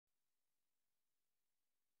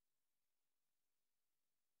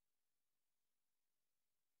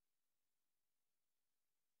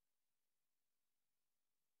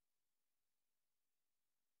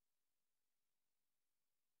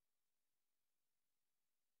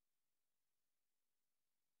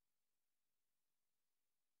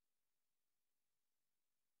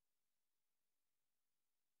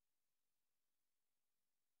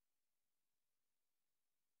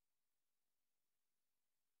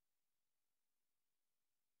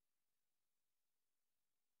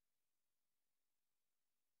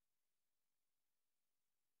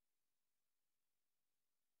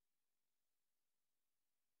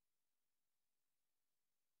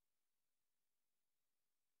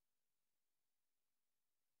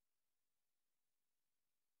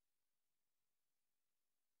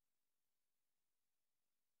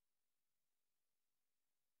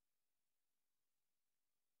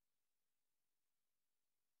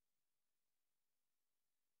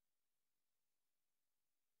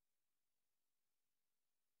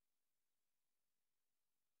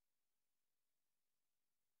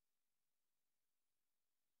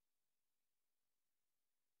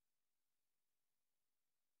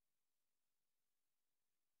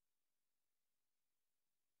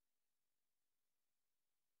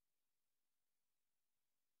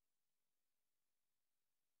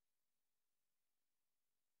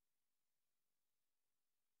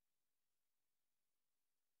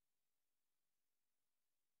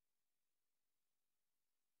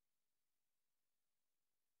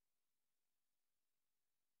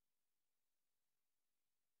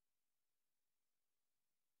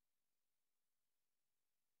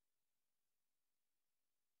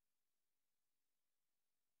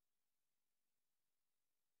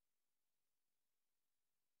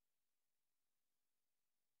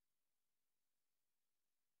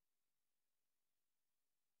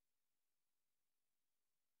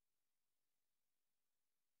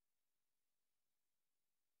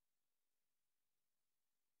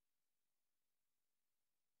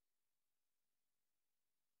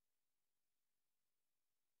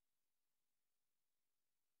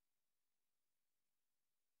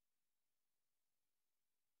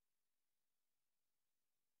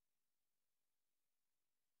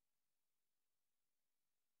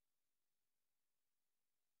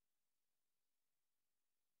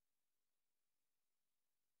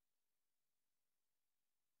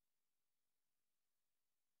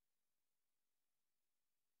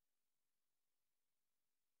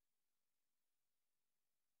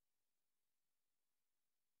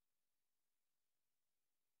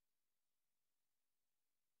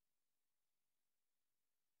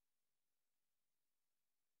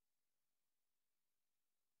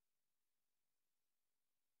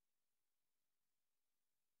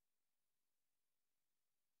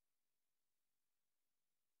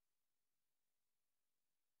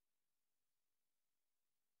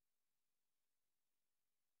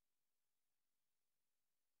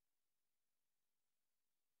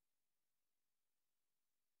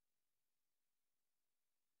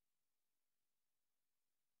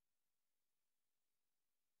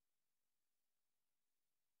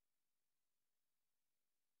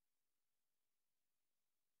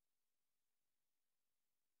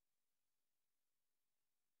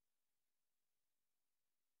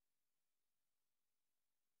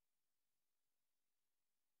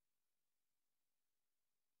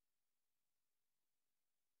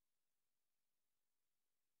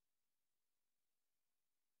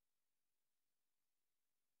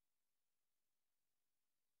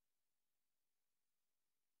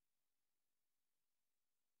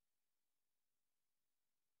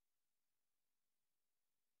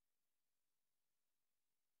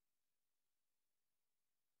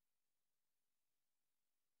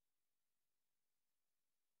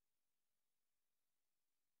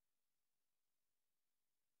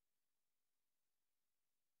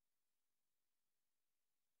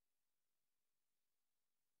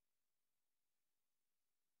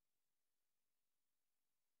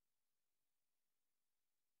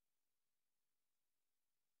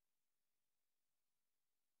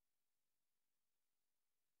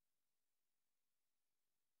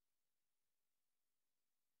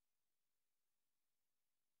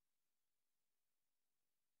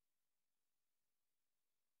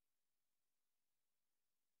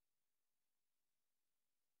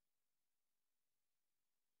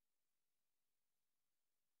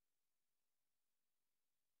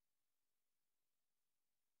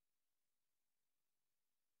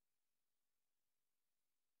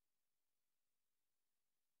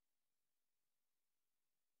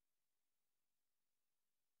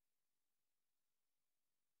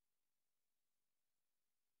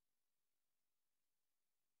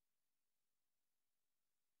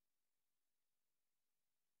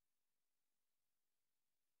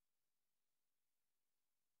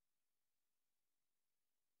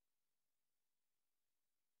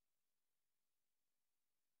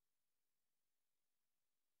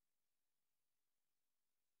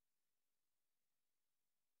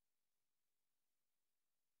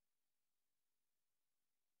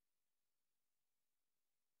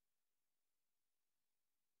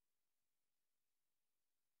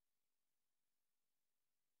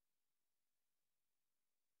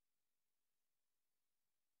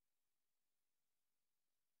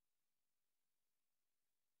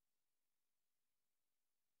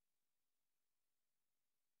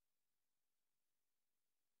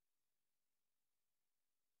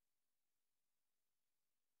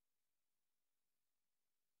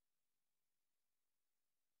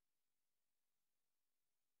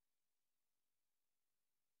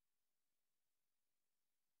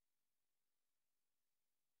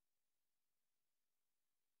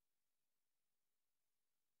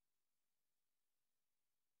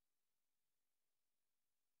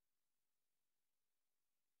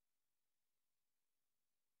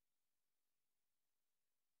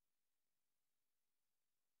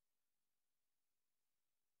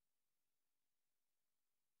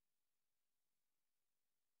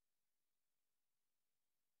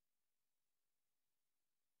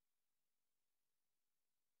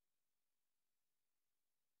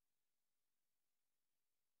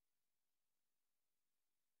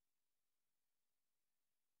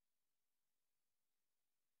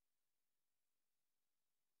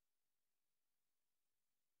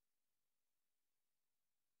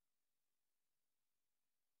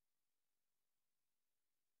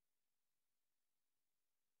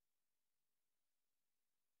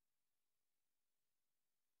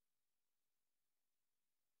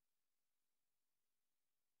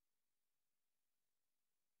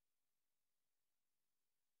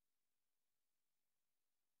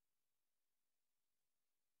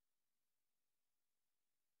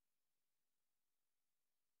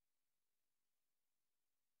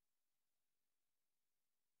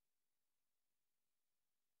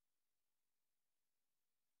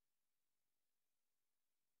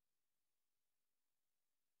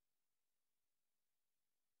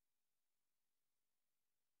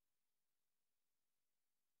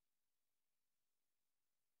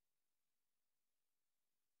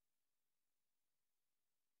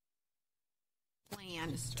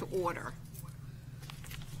and to order.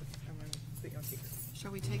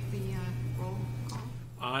 Shall we take the roll call?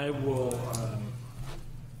 I will,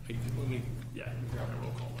 let me grab my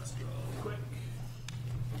roll call list real quick.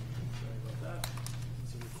 Sorry about that.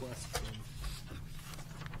 It's a request from,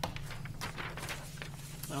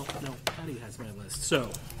 well, no, Patty has my list. So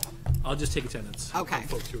I'll just take attendance. Okay. On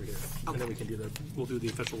folks who are here. Okay. And then we can we'll do the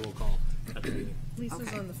official roll call at the meeting. Lisa's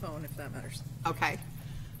Okay. on the phone if that matters. Okay.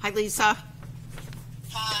 Hi, Lisa.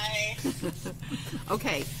 Hi.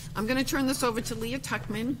 Okay, I'm going to turn this over to Leah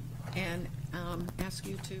Tuckman and ask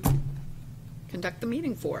you to conduct the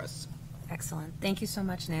meeting for us. Excellent. Thank you so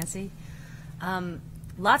much, Nancy.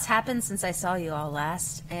 Lots happened since I saw you all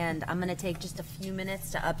last, and I'm going to take just a few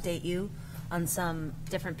minutes to update you on some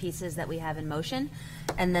different pieces that we have in motion,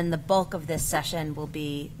 and then the bulk of this session will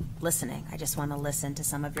be listening. I just want to listen to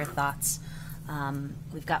some of your thoughts.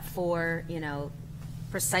 We've got 4,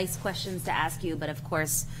 precise questions to ask you, but of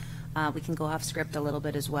course, we can go off script a little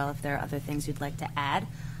bit as well if there are other things you'd like to add,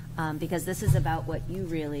 because this is about what you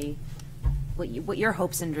really, what your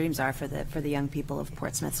hopes and dreams are for the young people of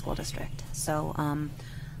Portsmouth School District. So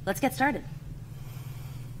let's get started.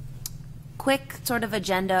 Quick sort of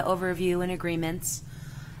agenda overview and agreements.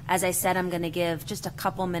 As I said, I'm going to give just a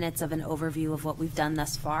couple minutes of an overview of what we've done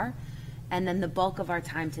thus far. And then the bulk of our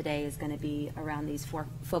time today is going to be around these 4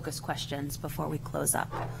 focus questions before we close up.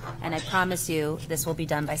 And I promise you this will be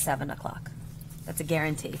done by 7 o'clock. That's a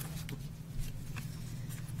guarantee.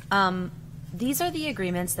 These are the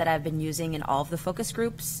agreements that I've been using in all of the focus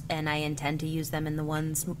groups, and I intend to use them in the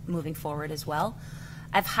ones moving forward as well.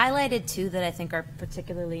 I've highlighted 2 that I think are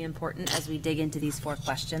particularly important as we dig into these 4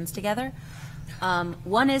 questions together.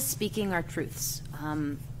 One is speaking our truths.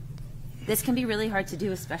 This can be really hard to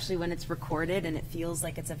do, especially when it's recorded and it feels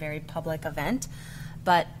like it's a very public event,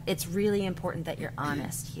 but it's really important that you're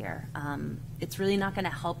honest here. It's really not going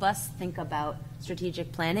to help us think about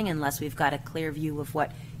strategic planning unless we've got a clear view of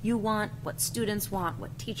what you want, what students want,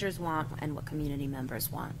 what teachers want, and what community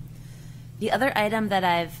members want. The other item that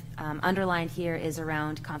I've underlined here is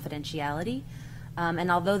around confidentiality.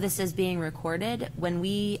 And although this is being recorded, when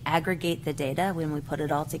we aggregate the data, when we put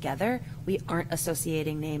it all together, we aren't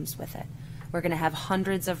associating names with it. We're going to have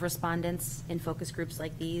hundreds of respondents in focus groups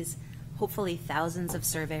like these, hopefully thousands of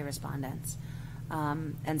survey respondents.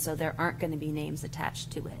 And so there aren't going to be names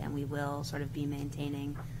attached to it, and we will sort of be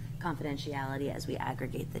maintaining confidentiality as we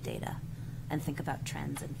aggregate the data and think about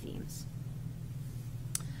trends and themes.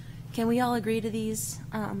 Can we all agree to these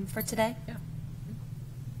for today? Yeah.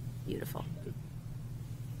 Beautiful.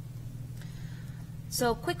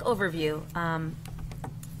 So quick overview.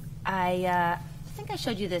 I think I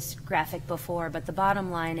showed you this graphic before, but the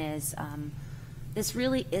bottom line is this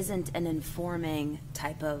really isn't an informing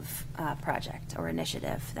type of project or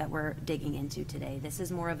initiative that we're digging into today. This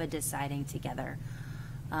is more of a deciding together.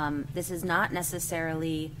 This is not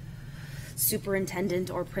necessarily superintendent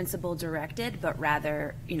or principal directed, but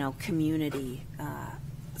rather, community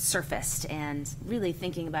surfaced, and really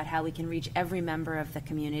thinking about how we can reach every member of the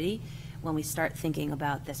community when we start thinking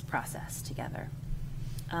about this process together.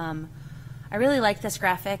 I really like this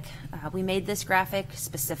graphic. We made this graphic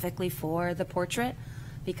specifically for the portrait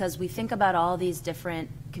because we think about all these different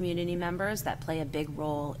community members that play a big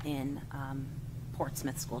role in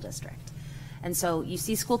Portsmouth School District. And so you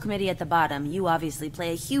see school committee at the bottom. You obviously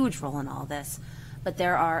play a huge role in all this, but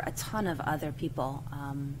there are a ton of other people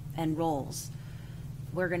and roles.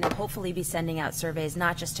 We're going to hopefully be sending out surveys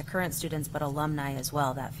not just to current students, but alumni as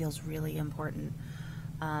well. That feels really important.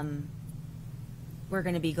 We're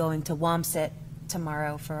going to be going to Wamsit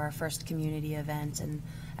tomorrow for our first community event, and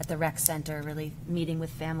at the rec center, really meeting with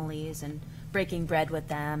families and breaking bread with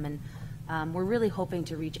them. And we're really hoping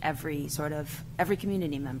to reach every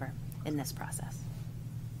community member in this process.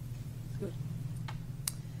 Good.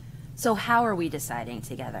 So how are we deciding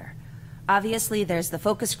together? Obviously, there's the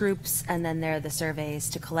focus groups, and then there are the surveys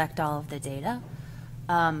to collect all of the data.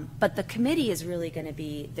 But the committee is really going to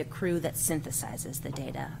be the crew that synthesizes the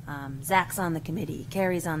data. Zach's on the committee,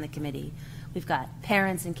 Carrie's on the committee. We've got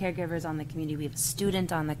parents and caregivers on the committee. We have a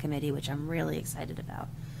student on the committee, which I'm really excited about.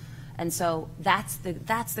 And so that's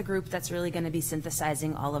the group that's really going to be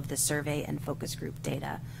synthesizing all of the survey and focus group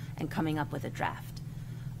data and coming up with a draft.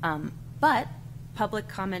 But public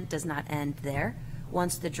comment does not end there.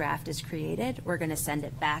 Once the draft is created, we're going to send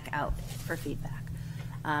it back out for feedback.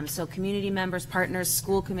 So community members, partners,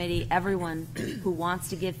 school committee, everyone who wants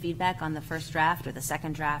to give feedback on the first draft or the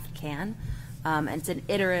second draft can. And it's an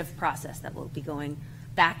iterative process that will be going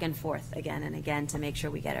back and forth again and again to make sure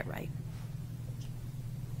we get it right.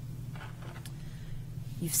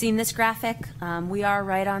 You've seen this graphic. We are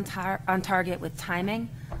right on target with timing.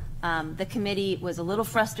 The committee was a little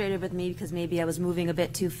frustrated with me because maybe I was moving a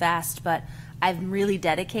bit too fast, but I'm really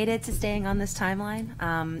dedicated to staying on this timeline,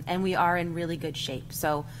 and we are in really good shape.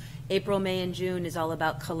 So April, May, and June is all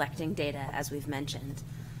about collecting data, as we've mentioned,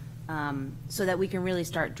 so that we can really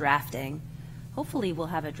start drafting. Hopefully we'll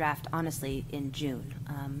have a draft, honestly, in June.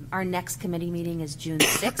 Our next committee meeting is June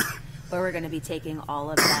 6th, where we're going to be taking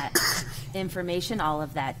all of that information, all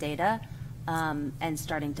of that data, and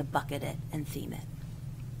starting to bucket it and theme it.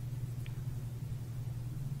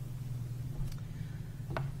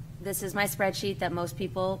 This is my spreadsheet that most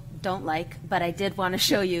people don't like, but I did want to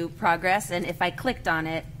show you progress. And if I clicked on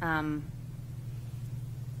it,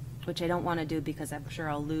 which I don't want to do because I'm sure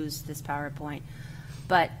I'll lose this PowerPoint,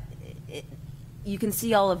 but you can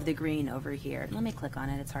see all of the green over here. Let me click on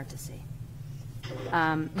it. It's hard to see.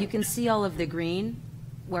 You can see all of the green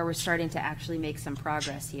where we're starting to actually make some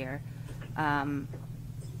progress here.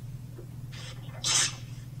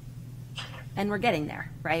 And we're getting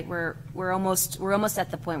there, right? We're almost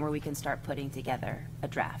at the point where we can start putting together a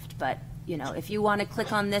draft. But you know, if you want to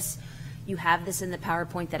click on this, you have this in the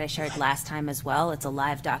PowerPoint that I shared last time as well. It's a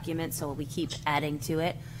live document, so we keep adding to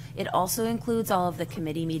it. It also includes all of the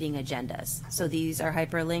committee meeting agendas. So these are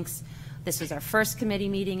hyperlinks. This was our first committee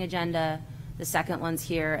meeting agenda. The second one's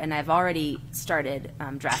here, and I've already started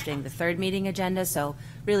drafting the third meeting agenda. So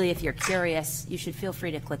really, if you're curious, you should feel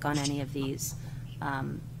free to click on any of these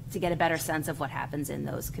to get a better sense of what happens in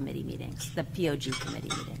those committee meetings, the POG committee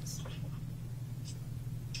meetings.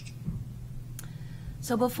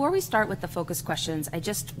 So before we start with the focus questions, I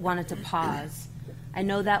just wanted to pause. I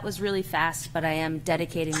know that was really fast, but I am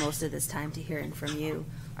dedicating most of this time to hearing from you.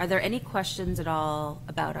 Are there any questions at all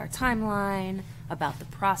about our timeline, about the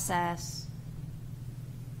process?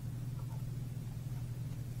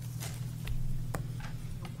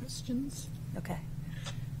 Questions? Okay.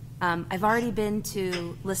 I've already been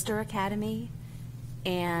to Lister Academy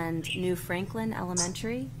and New Franklin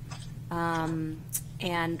Elementary,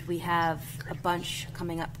 and we have a bunch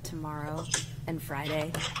coming up tomorrow and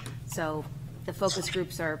Friday. So the focus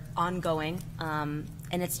groups are ongoing, and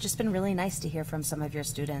it's just been really nice to hear from some of your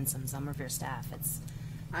students and some of your staff.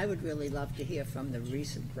 I would really love to hear from the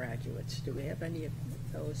recent graduates. Do we have any of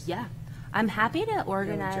those? Yeah, I'm happy to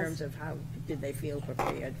organize. In terms of how did they feel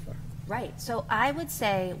prepared for? Right. So I would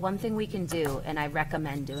say one thing we can do, and I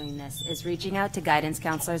recommend doing this, is reaching out to guidance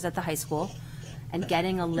counselors at the high school and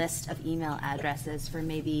getting a list of email addresses for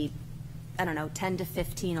maybe, I don't know, 10 to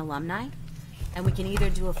 15 alumni. And we can either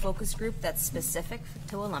do a focus group that's specific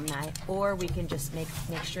to alumni, or we can just make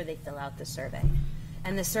sure they fill out the survey.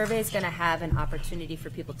 And the survey is going to have an opportunity for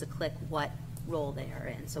people to click what role they are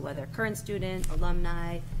in. So whether current student,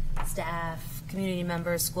 alumni, staff, community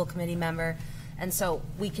members, school committee member. And so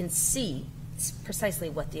we can see precisely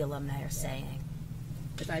what the alumni are saying.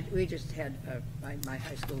 Because we just had my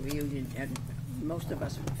high school reunion, and most of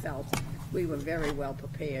us felt we were very well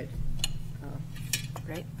prepared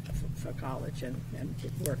Great. for college and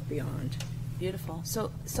work beyond. Beautiful.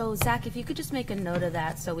 So Zach, if you could just make a note of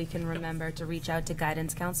that so we can remember to reach out to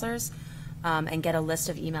guidance counselors and get a list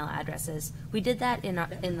of email addresses. We did that in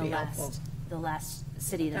the last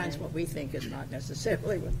city. Sometimes what we think is not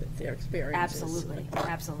necessarily what their experience is. Absolutely.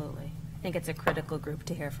 Absolutely. I think it's a critical group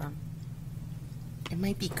to hear from. It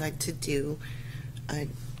might be good to do,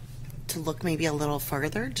 to look maybe a little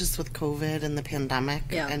further, just with COVID and the pandemic.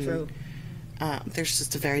 Yeah, and, true. There's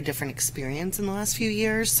just a very different experience in the last few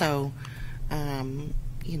years, so,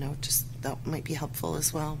 you know, just that might be helpful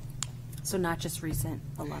as well. So not just recent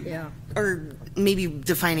alumni. Yeah. Or maybe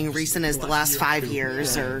defining recent as the last 5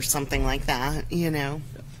 years or something like that, you know.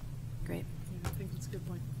 Great. I think that's a good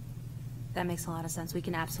point. That makes a lot of sense. We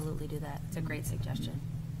can absolutely do that. It's a great suggestion.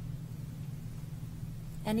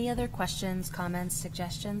 Any other questions, comments,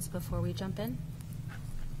 suggestions before we jump in?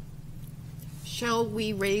 Shall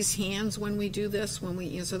we raise hands when we do this, when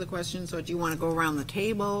we answer the questions, or do you want to go around the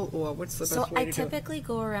table, or what's the So best way I to do it? typically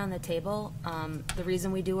go around the table. The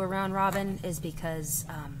reason we do a round robin is because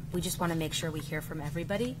we just want to make sure we hear from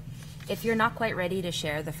everybody. If you're not quite ready to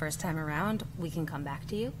share the first time around, we can come back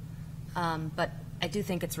to you. But I do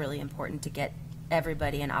think it's really important to get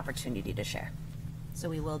everybody an opportunity to share. So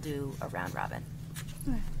we will do a round robin.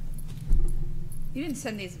 You didn't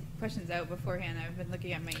send these questions out beforehand. I've been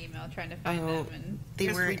looking at my email trying to find them. And They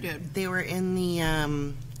Yes, were we did. They were in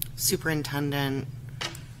the superintendent.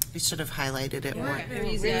 We should have highlighted it more. they're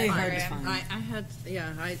easy to find.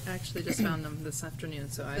 I actually just found them this afternoon,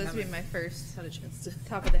 so I Those would be haven't my first had a chance to.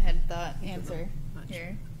 top of the head thought answer much.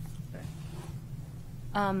 here.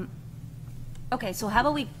 Okay, so how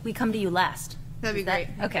about we come to you last? That'd be Is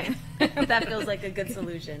that- great. Okay. That feels like a good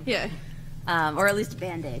solution. Yeah. Or at least a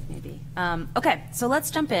Band-Aid, maybe. Okay, so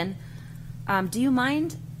let's jump in. Do you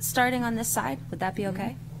mind starting on this side? Would that be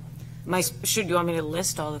okay? Should you want me to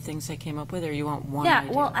list all the things I came up with, or you want one Yeah,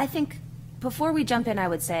 idea? well, I think before we jump in, I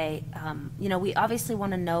would say, we obviously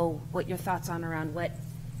want to know what your thoughts on around what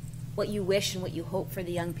you wish and what you hope for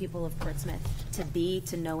the young people of Portsmouth to be,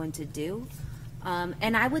 to know, and to do.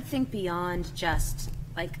 And I would think beyond just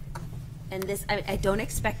like, and this, I don't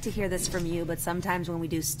expect to hear this from you, but sometimes when we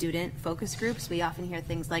do student focus groups, we often hear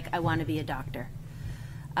things like, I want to be a doctor.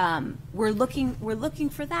 We're looking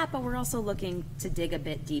for that, but we're also looking to dig a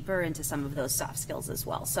bit deeper into some of those soft skills as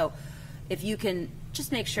well. So if you can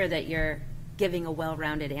just make sure that you're giving a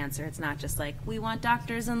well-rounded answer, it's not just like, we want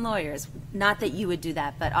doctors and lawyers. Not that you would do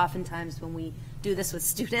that, but oftentimes when we do this with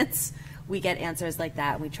students, we get answers like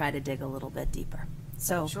that, and we try to dig a little bit deeper.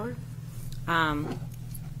 So Sure.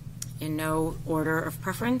 In no order of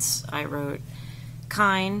preference, I wrote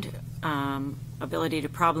kind, ability to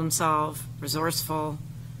problem solve, resourceful,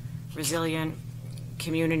 resilient,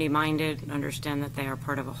 community-minded, understand that they are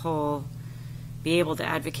part of a whole, be able to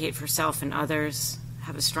advocate for self and others,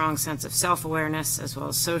 have a strong sense of self-awareness as well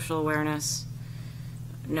as social awareness,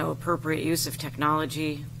 know appropriate use of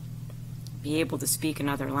technology, be able to speak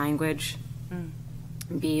another language, and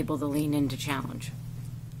be able to lean into challenge.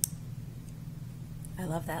 I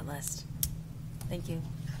love that list. Thank you.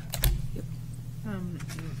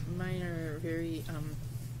 Mine are very,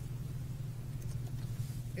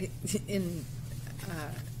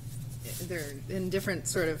 they're in different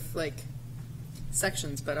sort of like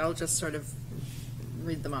sections, but I'll just sort of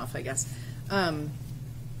read them off, I guess. And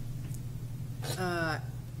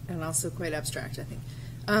also quite abstract, I think.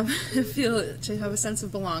 Feel to have a sense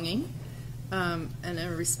of belonging, and a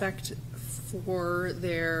respect for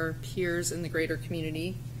their peers in the greater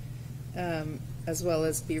community, as well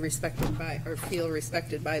as be respected by, or feel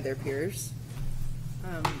respected by their peers.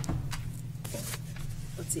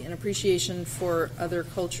 Let's see, an appreciation for other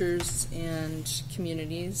cultures and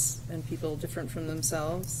communities and people different from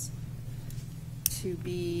themselves. To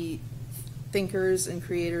be thinkers and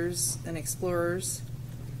creators and explorers.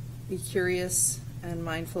 Be curious and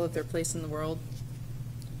mindful of their place in the world.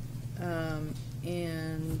 I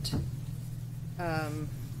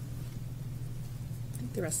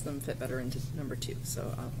think the rest of them fit better into number 2, so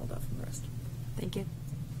I'll hold off on the rest. Thank you.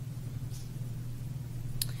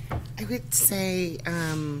 I would say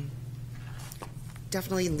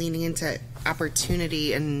definitely leaning into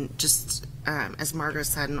opportunity and just, as Margot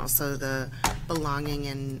said, and also the belonging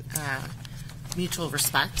and mutual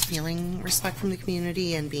respect, feeling respect from the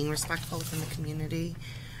community and being respectful within the community.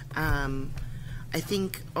 I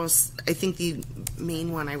think the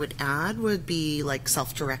main one I would add would be like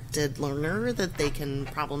self-directed learner, that they can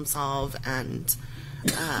problem solve and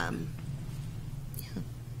yeah,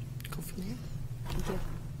 go from there. Thank you.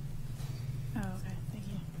 Oh, okay. Thank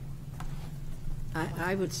you.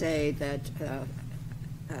 I would say that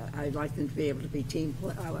I'd like them to be able to be team.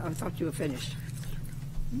 I thought you were finished.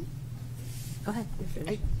 Go ahead. You're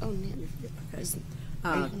finished?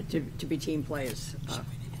 Okay. To be team players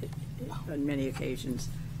on many occasions.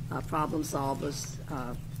 Problem solvers,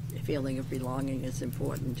 a feeling of belonging is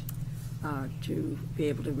important. To be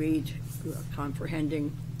able to read,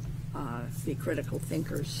 comprehending, be critical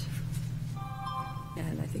thinkers.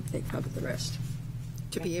 And I think they covered the rest.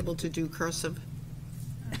 To be able to do cursive.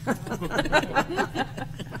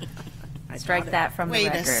 Strike that from the Wait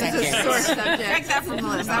a record. second. Take that from the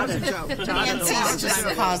list. That was a joke. Nancy's just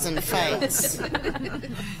causing fights.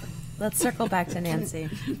 Let's circle back to Nancy.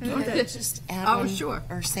 Just add Oh, one sure.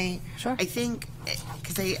 or say, Sure. I think,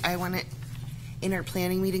 because I want to, in our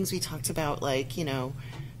planning meetings, we talked about like, the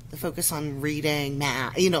focus on reading,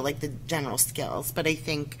 math, like the general skills, but I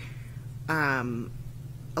think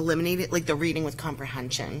eliminating, like the reading with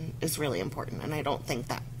comprehension is really important, and I don't think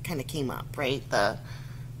that kind of came up, right? The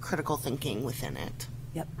critical thinking within it.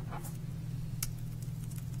 Yep.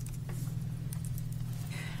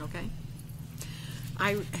 Okay.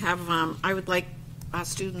 I would like our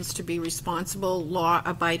students to be responsible,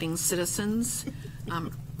 law-abiding citizens,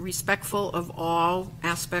 respectful of all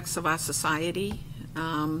aspects of our society,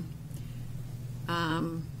 to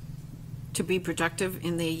be productive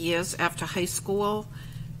in their years after high school,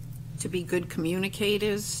 to be good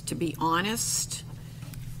communicators, to be honest,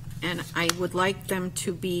 and I would like them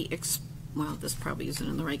to be, well, this probably isn't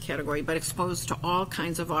in the right category, but exposed to all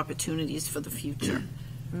kinds of opportunities for the future.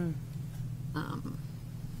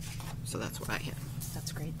 So that's what I had.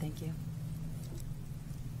 That's great. Thank you.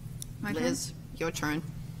 My turn? Liz, your turn.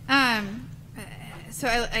 So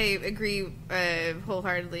I agree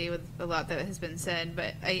wholeheartedly with a lot that has been said,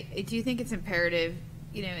 but I do think it's imperative,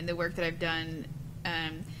 in the work that I've done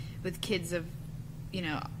with kids of,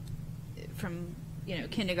 from,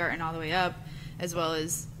 kindergarten all the way up, as well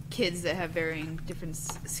as kids that have varying different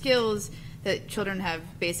skills, that children have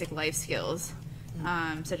basic life skills,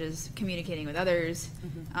 such as communicating with others,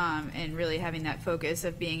 and really having that focus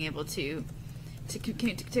of being able to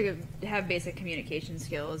have basic communication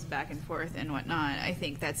skills back and forth and whatnot. I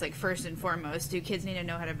think that's like first and foremost. Do kids need to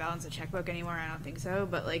know how to balance a checkbook anymore? I don't think so.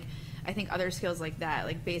 But like, I think other skills like that,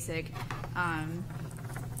 like basic,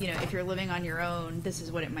 if you're living on your own, this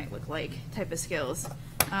is what it might look like type of skills.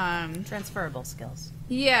 Transferable skills.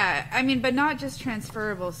 Yeah, I mean, but not just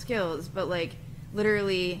transferable skills, but like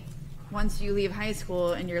literally once you leave high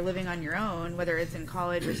school and you're living on your own, whether it's in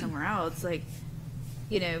college or somewhere else, like,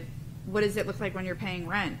 what does it look like when you're paying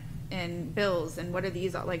rent and bills, and what are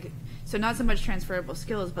these like? So not so much transferable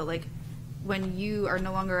skills, but like when you are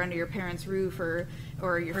no longer under your parents' roof or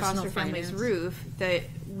your Personal foster family's finance. roof, that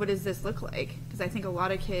what does this look like? Because I think a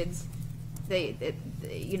lot of kids, they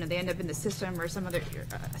end up in the system, or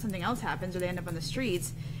something else happens, or they end up on the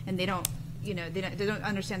streets, and they don't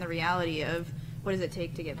understand the reality of what does it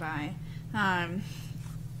take to get by.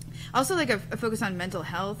 Also, like a focus on mental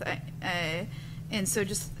health, and so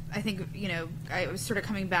just I think I was sort of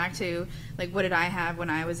coming back to like what did I have when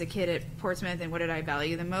I was a kid at Portsmouth, and what did I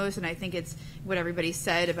value the most? And I think it's what everybody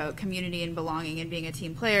said about community and belonging and being a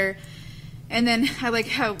team player. And then I like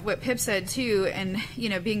what Pip said too, and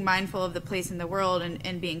being mindful of the place in the world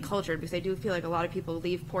and being cultured, because I do feel like a lot of people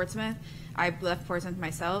leave Portsmouth. I left Portsmouth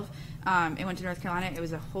myself and went to North Carolina. It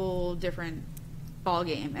was a whole different ball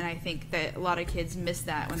game, and I think that a lot of kids miss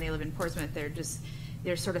that when they live in Portsmouth.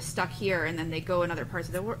 They're sort of stuck here, and then they go in other parts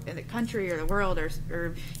of the country or the world,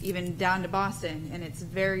 or even down to Boston, and it's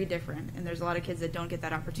very different. And there's a lot of kids that don't get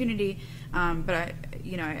that opportunity. But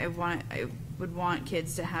I would want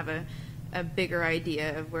kids to have a bigger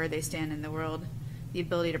idea of where they stand in the world, the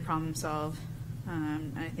ability to problem solve,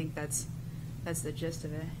 and I think that's the gist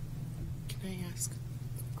of it. Can I ask?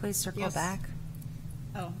 Please circle Yes. back.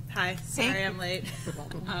 Oh, hi. Sorry I'm late.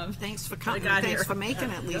 Thanks for coming. got Thanks here. for making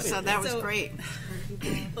it, Lisa. That was So- great.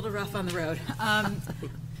 A little rough on the road.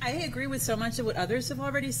 I agree with so much of what others have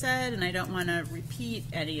already said, and I don't want to repeat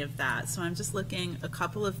any of that. So I'm just looking a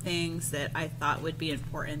couple of things that I thought would be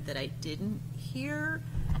important that I didn't hear.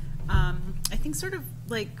 I think sort of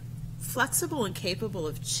like flexible and capable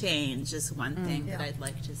of change is one thing that I'd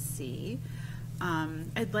like to see.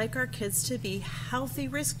 I'd like our kids to be healthy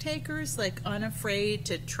risk takers, like unafraid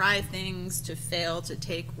to try things, to fail, to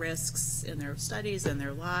take risks in their studies and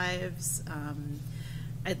their lives.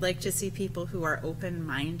 I'd like to see people who are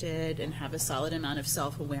open-minded and have a solid amount of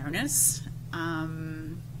self-awareness.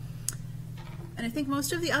 And I think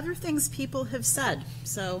most of the other things people have said,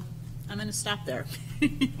 so I'm going to stop there.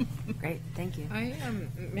 Great, thank you. I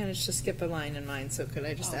managed to skip a line in mine, so could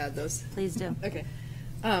I just add those? Please do. Okay.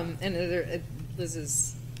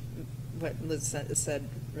 What Liz said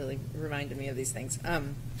really reminded me of these things.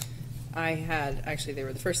 I had, actually, they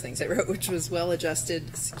were the first things I wrote, which was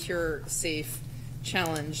well-adjusted, secure, safe,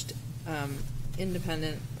 challenged,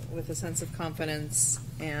 independent, with a sense of confidence,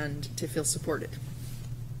 and to feel supported.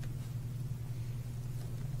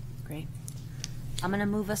 Great. I'm going to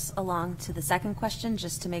move us along to the second question,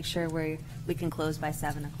 just to make sure we can close by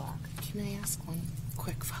 7 o'clock. Can I ask one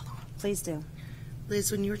quick follow-up? Please do.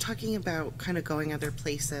 Liz, when you were talking about kind of going other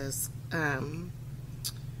places, I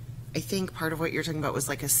think part of what you're talking about was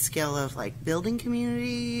like a skill of like building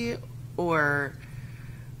community, or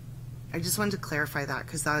I just wanted to clarify that,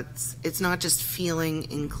 because it's not just feeling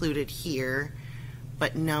included here,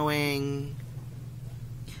 but knowing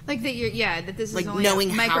Like that that this is Like only knowing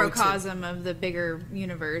a how to- microcosm of the bigger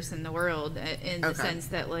universe and the world, in the Okay. sense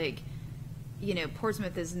that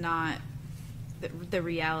Portsmouth is not the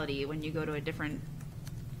reality when you go to a different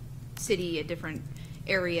city, a different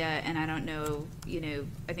area, and I don't know,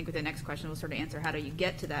 I think with the next question we'll sort of answer how do you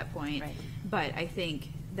get to that point. Right. But I think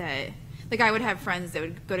that I would have friends that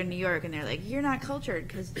would go to New York and they're like, you're not cultured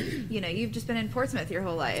because, you've just been in Portsmouth your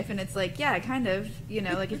whole life. And it's like, yeah, kind of,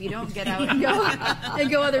 like if you don't get out and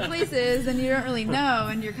go other places, then you don't really know,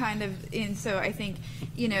 and you're kind of in. So I think,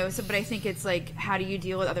 but I think it's like, how do you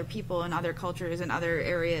deal with other people and other cultures and other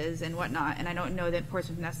areas and whatnot? And I don't know that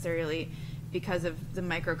Portsmouth necessarily, because of the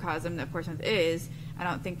microcosm that Portsmouth is, I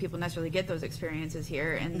don't think people necessarily get those experiences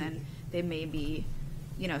here, and then they may be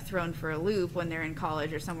thrown for a loop when they're in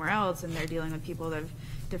college or somewhere else, and they're dealing with people that have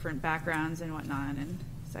different backgrounds and whatnot. And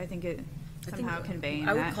so I think somehow conveying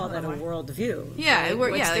I would that. call that a worldview. Yeah, right? yeah,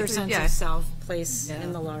 What's their like, sense yeah. of self, place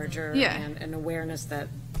in the larger, Yeah. and an awareness that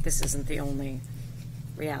this isn't the only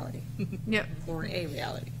reality, Yep. or a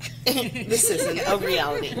reality. This isn't a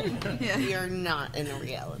reality. Yeah. We are not in a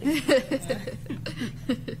reality.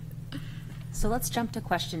 So let's jump to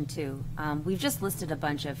question 2. We've just listed a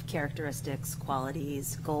bunch of characteristics,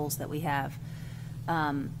 qualities, goals that we have.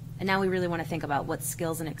 And now we really want to think about what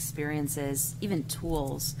skills and experiences, even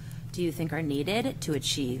tools, do you think are needed to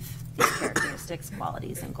achieve these characteristics,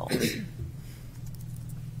 qualities, and goals?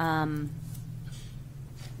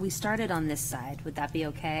 We started on this side. Would that be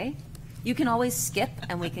okay? You can always skip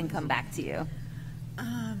and we can come back to you.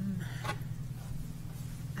 I'm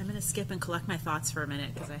going to skip and collect my thoughts for a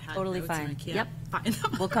minute because I had Totally notes and I fine. can't Yep. find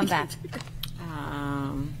them. We'll come back.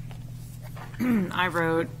 I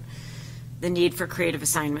wrote the need for creative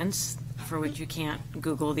assignments, for which you can't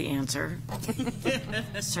Google the answer.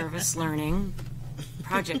 Service learning,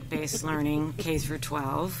 project-based learning, K through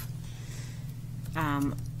 12.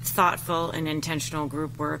 Thoughtful and intentional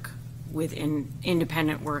group work with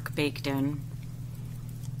independent work baked in.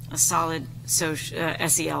 A solid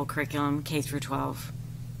SEL curriculum, K through 12,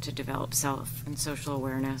 to develop self and social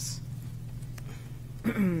awareness.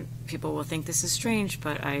 People will think this is strange,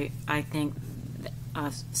 but I think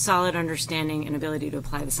a solid understanding and ability to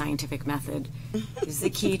apply the scientific method is the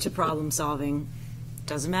key to problem solving.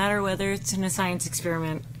 Doesn't matter whether it's in a science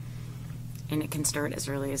experiment, and it can start as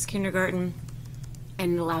early as kindergarten,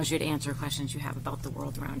 and it allows you to answer questions you have about the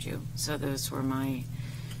world around you. So those were my...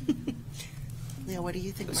 Leah, what do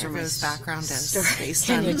you think Those are my Margot's background is based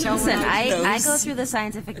Can on? you tell Listen, me I those? go through the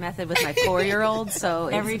scientific method with my 4-year-old, so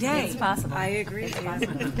Every day. it's possible. I agree. I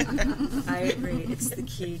agree. It's the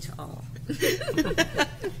key to all.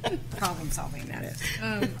 Problem solving, that is.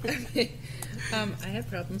 I have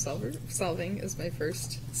problem solving as my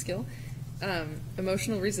first skill.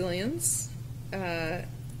 Emotional resilience. I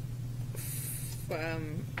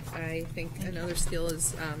think another skill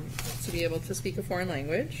is to be able to speak a foreign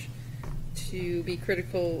language, to be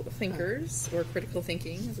critical thinkers, or critical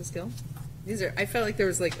thinking is a skill. I felt like there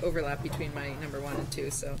was like overlap between my number 1 and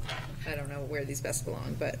 2, so I don't know where these best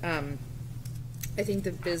belong. But I think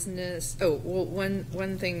the business. One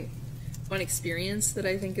experience that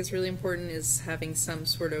I think is really important is having some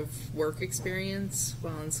sort of work experience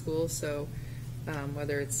while in school. So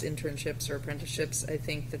whether it's internships or apprenticeships, I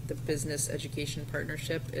think that the business education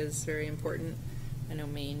partnership is very important. I know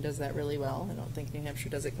Maine does that really well. I don't think New Hampshire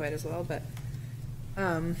does it quite as well, but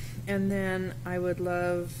and then I would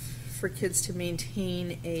love for kids to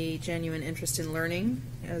maintain a genuine interest in learning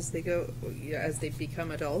as they become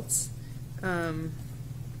adults.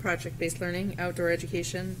 Project-based learning, outdoor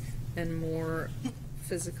education, and more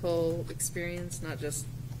physical experience, not just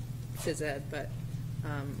phys ed, but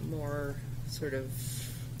more sort of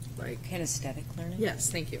like Kinesthetic learning? Yes,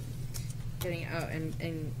 thank you. Getting out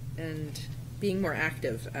and being more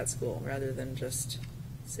active at school rather than just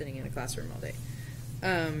sitting in a classroom all day.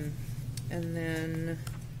 And then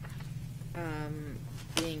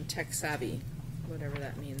being tech savvy, whatever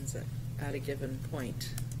that means at a given point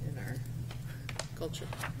in our culture.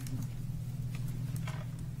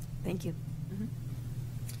 Thank you.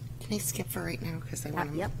 Can I skip for right now because I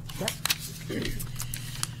want to? Yep.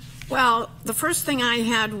 Well, the first thing I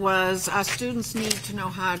had was our students need to know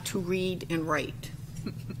how to read and write.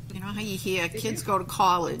 You know how you hear kids go to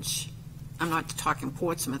college, I'm not talking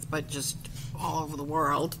Portsmouth, but just all over the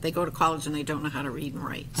world, they go to college and they don't know how to read and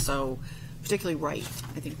write. So particularly write,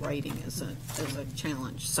 I think writing is a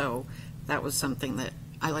challenge. So that was something that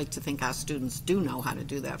I like to think our students do know how to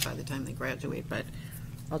do that by the time they graduate, but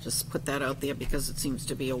I'll just put that out there because it seems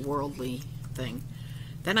to be a worldly thing.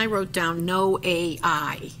 Then I wrote down no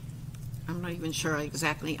AI. I'm not even sure I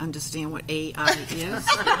exactly understand what AI is.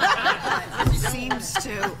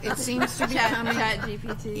 It seems to be becoming,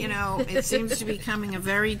 ChatGPT. you know, it seems to be becoming a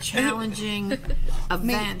very challenging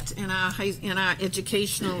event in our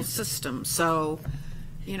educational system. So,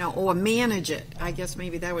 you know, or manage it. I guess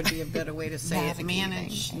maybe that would be a better way to say it.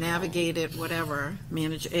 Navigate it, whatever.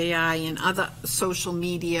 Manage AI and other social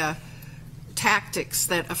media tactics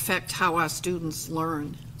that affect how our students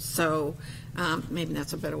learn. So maybe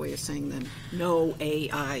that's a better way of saying than no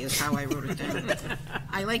AI is how I wrote it down.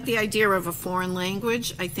 I like the idea of a foreign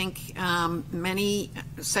language. I think many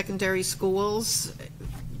secondary schools,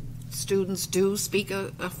 students do speak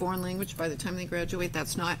a foreign language by the time they graduate.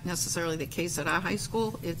 That's not necessarily the case at our high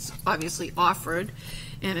school. It's obviously offered,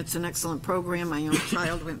 and it's an excellent program. My own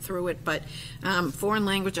child went through it, but foreign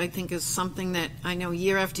language, I think, is something that I know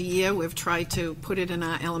year after year we've tried to put it in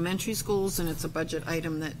our elementary schools, and it's a budget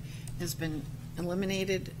item that has been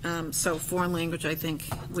eliminated. So foreign language, I think,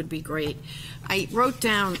 would be great. I wrote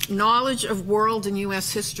down knowledge of world and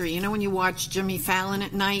U.S. history. You know, when you watch Jimmy Fallon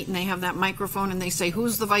at night and they have that microphone and they say,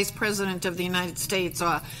 who's the Vice President of the United States?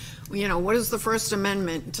 Or, you know, what is the First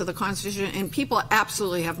Amendment to the Constitution? And people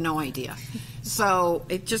absolutely have no idea. So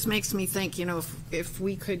it just makes me think, you know, if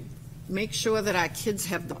we could make sure that our kids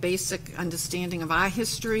have the basic understanding of our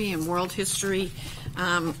history and world history,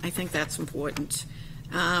 I think that's important.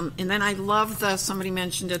 And then I love somebody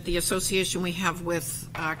mentioned it, the association we have with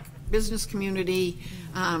our business community,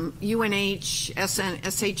 UNH,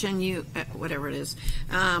 SHNU, whatever it is.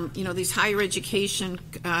 You know, these higher education,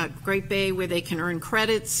 Great Bay, where they can earn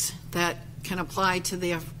credits that can apply to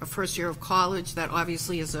their first year of college. That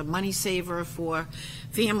obviously is a money saver for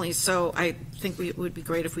families. So I think it would be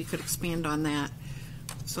great if we could expand on that.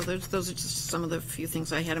 So those are just some of the few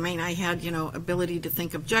things I had. I mean, I had, you know, ability to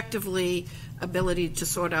think objectively, ability to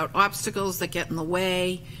sort out obstacles that get in the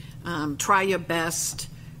way, try your best,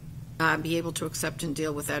 be able to accept and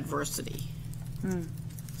deal with adversity.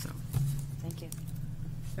 So, Thank you.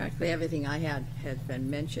 Practically everything I had been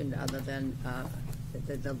mentioned, other than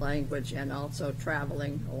the language, and also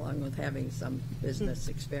traveling, along with having some business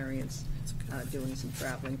experience, doing some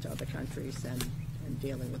traveling to other countries and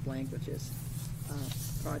dealing with languages,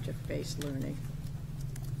 project-based learning.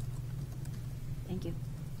 Thank you.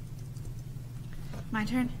 My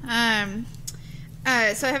turn.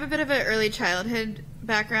 So I have a bit of an early childhood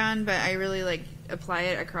background, but I really like apply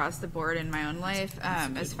it across the board in my own life,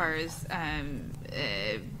 as far as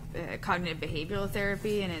cognitive behavioral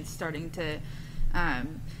therapy, and it's starting to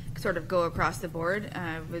sort of go across the board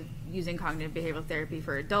with using cognitive behavioral therapy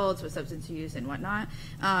for adults with substance use and whatnot.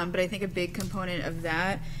 But I think a big component of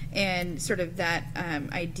that and sort of that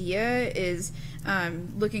idea is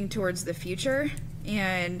looking towards the future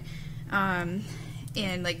and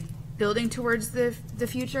like building towards the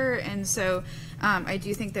future. And so I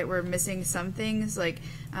do think that we're missing some things, like,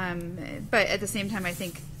 but at the same time, I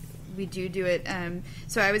think we do it.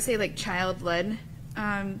 So I would say like child-led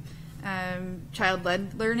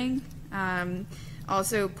learning.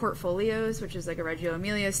 Also portfolios, which is like a Reggio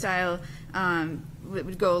Emilia style,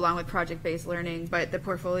 would go along with project-based learning. But the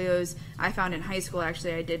portfolios I found in high school,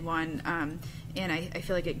 actually I did one, and I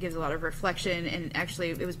feel like it gives a lot of reflection, and actually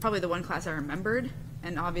it was probably the one class I remembered,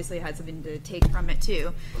 and obviously I had something to take from it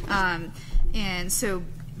too. And so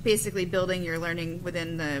basically building your learning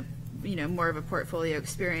within the, you know, more of a portfolio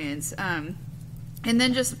experience. And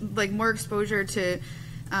then just like more exposure to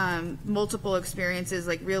multiple experiences,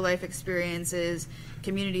 like real life experiences,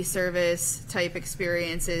 community service type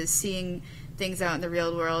experiences, seeing things out in the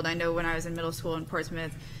real world. I know when I was in middle school in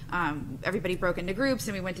Portsmouth, everybody broke into groups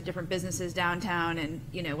and we went to different businesses downtown, and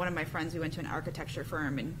you know, one of my friends, we went to an architecture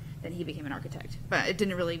firm and then he became an architect, but it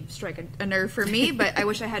didn't really strike a nerve for me, but I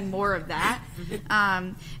wish I had more of that.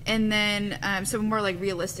 And then so more like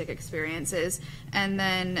realistic experiences. And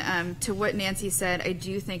then to what Nancy said, I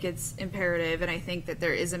do think it's imperative, and I think that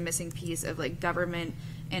there is a missing piece of like government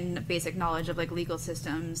and basic knowledge of like legal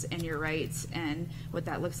systems and your rights and what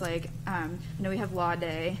that looks like. I know we have Law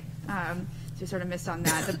Day, so we sort of missed on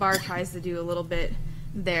that. The bar tries to do a little bit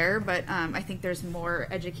there, but I think there's more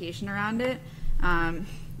education around it.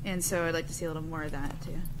 And so I'd like to see a little more of that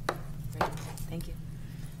too. Great. Thank you.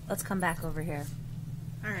 Let's come back over here.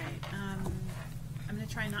 All right. I'm going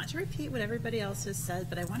to try not to repeat what everybody else has said,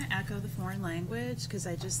 but I want to echo the foreign language, because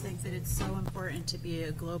I just think that it's so important to be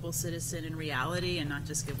a global citizen in reality and not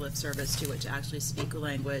just give lip service to it, to actually speak a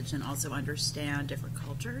language and also understand different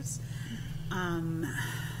cultures.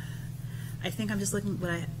 I think I'm just looking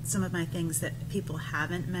at some of my things that people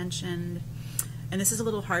haven't mentioned. And this is a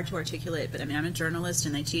little hard to articulate, but I mean, I'm a journalist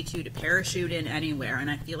and they teach you to parachute in anywhere.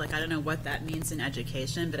 And I feel like I don't know what that means in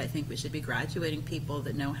education, but I think we should be graduating people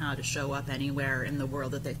that know how to show up anywhere in the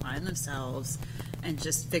world that they find themselves and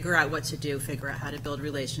just figure out what to do, figure out how to build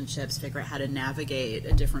relationships, figure out how to navigate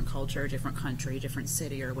a different culture, different country, different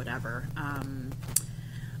city or whatever.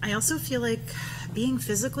 I also feel like being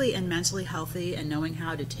physically and mentally healthy and knowing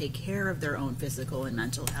how to take care of their own physical and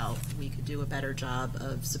mental health, we could do a better job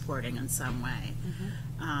of supporting in some way.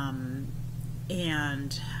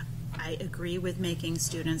 And I agree with making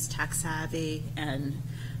students tech savvy and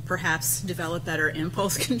perhaps develop better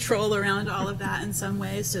impulse control around all of that in some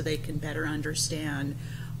ways, so they can better understand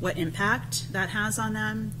what impact that has on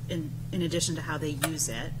them in addition to how they use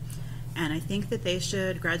it. And I think that they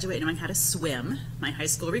should graduate knowing how to swim. My high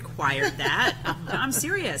school required that. I'm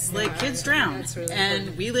serious. Like, kids drown. Really and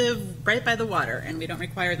important. we live right by the water, and we don't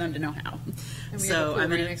require them to know how. And we So have a pool I'm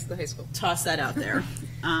right going next to the high school. to toss that out there.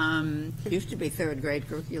 It used to be third grade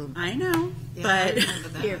curriculum. I know, Yeah, but I remember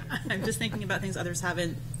that. Here. I'm just thinking about things others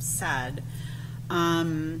haven't said.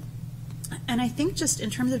 And I think just in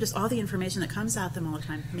terms of just all the information that comes at them all the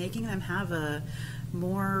time, making them have a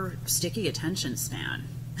more sticky attention span.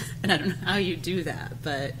 And I don't know how you do that,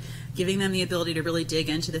 but giving them the ability to really dig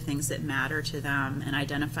into the things that matter to them and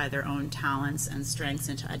identify their own talents and strengths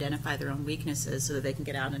and to identify their own weaknesses so that they can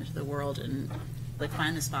get out into the world and like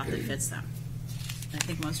find the spot that fits them. And I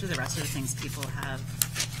think most of the rest of the things people have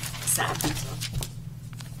said. So.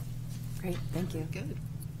 Great, thank you. Good.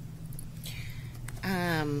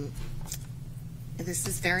 This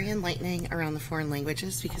is very enlightening around the foreign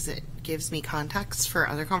languages because it gives me context for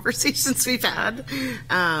other conversations we've had.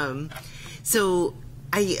 So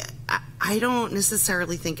I don't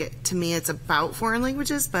necessarily think to me it's about foreign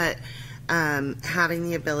languages, but having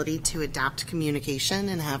the ability to adapt communication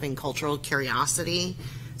and having cultural curiosity.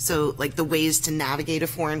 So like the ways to navigate a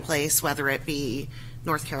foreign place, whether it be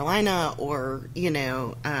North Carolina or,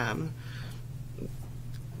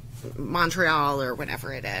 Montreal or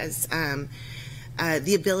whatever it is.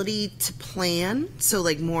 The ability to plan, so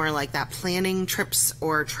like more like that planning trips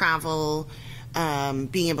or travel,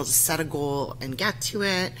 being able to set a goal and get to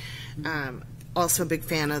it. Also a big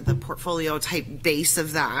fan of the portfolio type base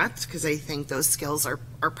of that because I think those skills are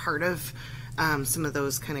part of some of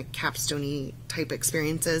those kind of capstone-y type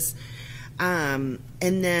experiences. And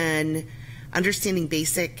then understanding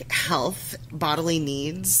basic health, bodily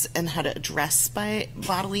needs, and how to address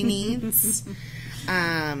bodily needs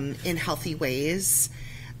in healthy ways.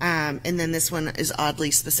 And then this one is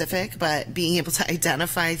oddly specific, but being able to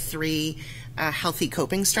identify 3 healthy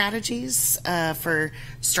coping strategies for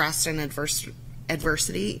stress and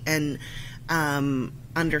adversity and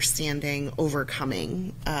understanding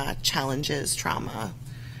overcoming challenges, trauma.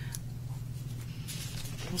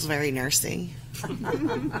 It was very nursing.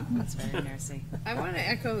 That's very nursing. I want to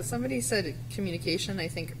echo, somebody said communication, I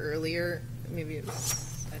think earlier, maybe it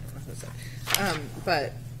was, I don't know who said,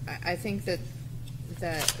 but I think that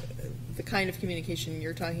the kind of communication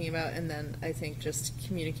you're talking about, and then I think just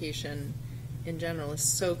communication in general is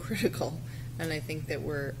so critical. And I think that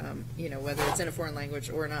we're, whether it's in a foreign language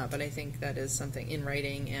or not, but I think that is something in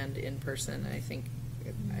writing and in person. I think,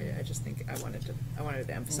 I just think I wanted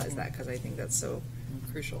to emphasize that because I think that's so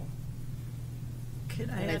crucial.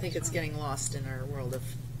 And I think it's getting lost in our world of,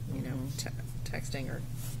 texting or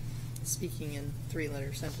speaking in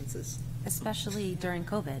 3-letter sentences. Especially during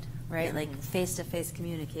COVID, right? Like face-to-face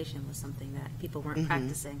communication was something that people weren't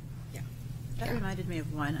practicing. That reminded me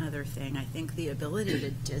of one other thing. I think the ability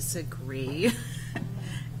to disagree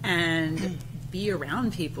and be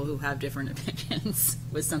around people who have different opinions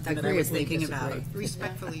was something that I was thinking about.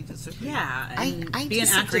 Respectfully disagree. Yeah, I and be an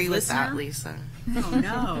disagree active with that, listener. Lisa. Oh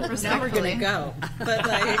no, now we're gonna go. But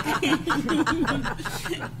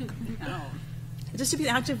no. Just to be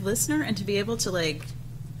an active listener and to be able to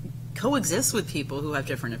coexist with people who have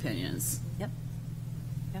different opinions. Yep.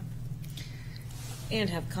 And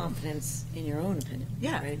have confidence in your own opinion.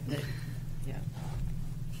 Yeah. Right? Yeah.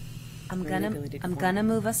 I'm Or the ability to form. gonna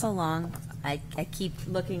move us along. I keep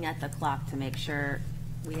looking at the clock to make sure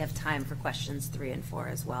we have time for questions 3 and 4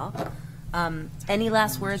 as well. Any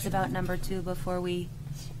last words about number 2 before we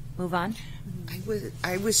move on?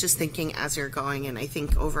 I was just thinking as you're going, and I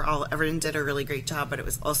think overall everyone did a really great job, but it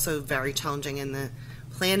was also very challenging in the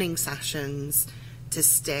planning sessions to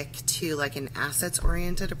stick to an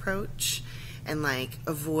assets-oriented approach and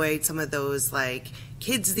avoid some of those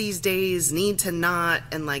kids these days need to not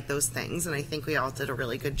and those things. And I think we all did a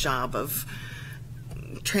really good job of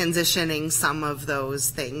transitioning some of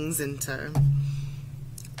those things into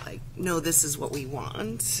no, this is what we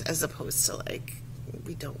want, as opposed to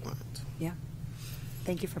we don't want. Yeah.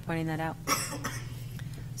 Thank you for pointing that out.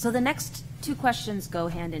 So the next 2 questions go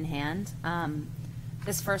hand in hand.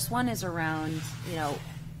 This first one is around,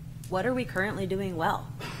 what are we currently doing well?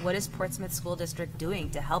 What is Portsmouth School District doing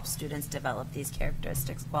to help students develop these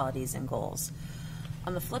characteristics, qualities, and goals?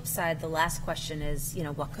 On the flip side, the last question is,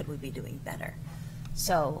 what could we be doing better?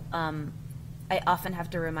 So I often have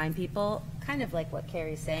to remind people, kind of like what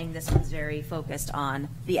Carrie's saying, this one's very focused on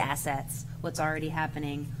the assets, what's already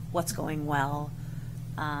happening, what's going well.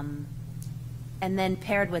 And then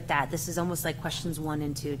paired with that, this is almost like questions 1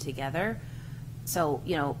 and 2 together. So,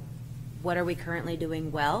 what are we currently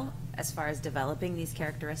doing well as far as developing these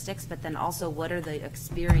characteristics, but then also what are the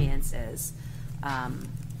experiences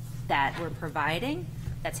that we're providing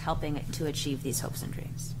that's helping to achieve these hopes and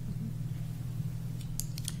dreams?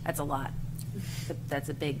 That's a lot. That's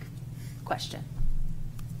a big question.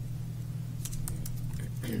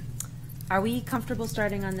 Are we comfortable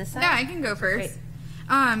starting on this side? Yeah, I can go first. Great.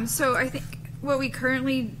 So I think what we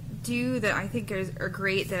currently do that I think are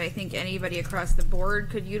great, that I think anybody across the board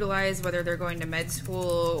could utilize, whether they're going to med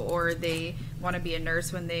school or they want to be a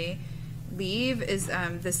nurse when they leave, is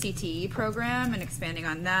the CTE program and expanding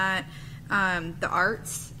on that. The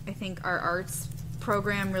arts, I think our arts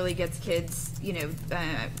program really gets kids,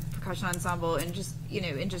 percussion ensemble and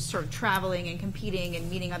just sort of traveling and competing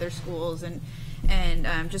and meeting other schools and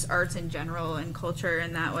just arts in general and culture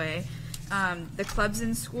in that way. The clubs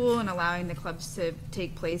in school and allowing the clubs to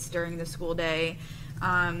take place during the school day.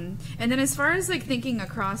 And then as far as like thinking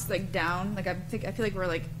across like down, like I feel like we're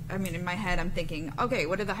like, in my head I'm thinking, okay,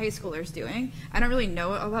 what are the high schoolers doing? I don't really know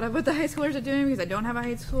a lot of what the high schoolers are doing because I don't have a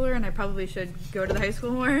high schooler and I probably should go to the high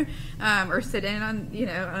school more, or sit in on,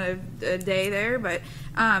 on a day there. But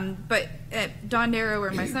at Don Darrow,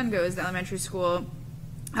 where my son goes to elementary school,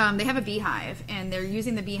 they have a beehive, and they're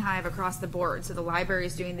using the beehive across the board. So the library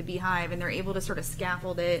is doing the beehive, and they're able to sort of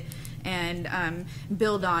scaffold it and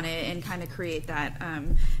build on it and kind of create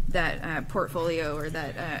that portfolio or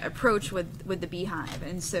that approach with the beehive.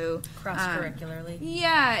 And so Cross-curricularly.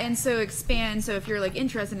 yeah, and so expand. So if you're like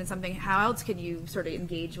interested in something, how else could you sort of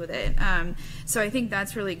engage with it? So I think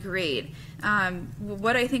that's really great.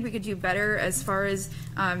 What I think we could do better as far as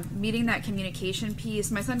meeting that communication piece.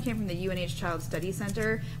 My son came from the UNH Child Study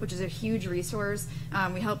Center, which is a huge resource.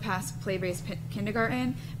 We helped pass play-based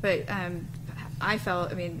kindergarten, but I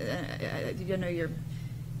felt, I know you're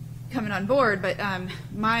coming on board, but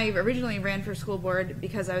I originally ran for school board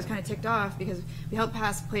because I was kind of ticked off because we helped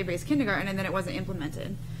pass play-based kindergarten and then it wasn't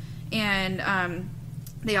implemented. And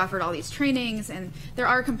they offered all these trainings, and there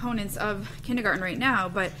are components of kindergarten right now,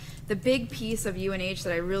 but the big piece of UNH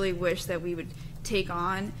that I really wish that we would take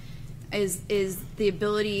on is the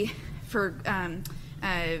ability for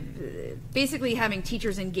basically having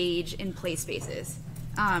teachers engage in play spaces.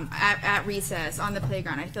 At recess, on the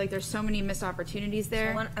playground. I feel like there's so many missed opportunities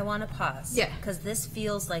there. I want to pause. Yeah. Because this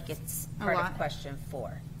feels like it's part of question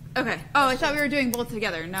 4. Okay. Oh, I thought we were doing both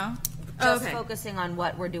together. No? Just okay. focusing on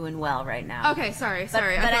what we're doing well right now. Okay, sorry. But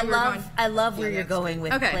I love where you're going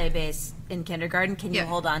with Okay. play-based in kindergarten. Can you Yeah.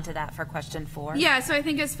 hold on to that for question 4? Yeah, so I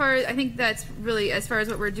think that's really, as far as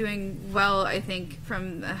what we're doing well, I think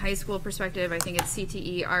from a high school perspective, I think it's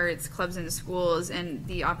CTE, arts, clubs in the schools, and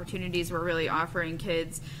the opportunities we're really offering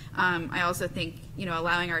kids. I also think,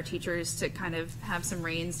 allowing our teachers to kind of have some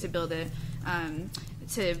reins to build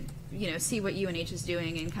see what UNH is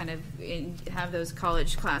doing and kind of have those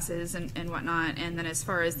college classes and whatnot. And then as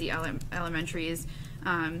far as the elementaries,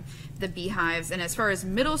 the beehives, and as far as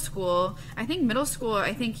middle school, I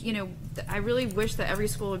really wish that every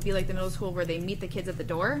school would be like the middle school where they meet the kids at the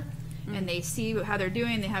door and they see how they're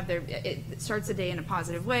doing. They have it starts the day in a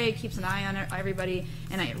positive way, keeps an eye on everybody,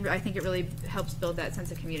 and I think it really helps build that sense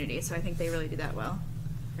of community. So I think they really do that well.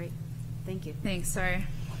 Great. Thank you. Thanks. Sorry.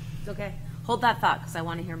 It's okay. Hold that thought because I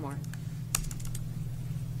want to hear more.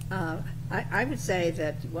 I would say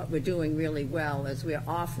that what we're doing really well is we're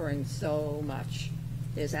offering so much.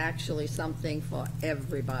 There's actually something for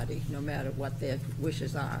everybody, no matter what their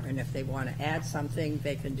wishes are. And if they want to add something,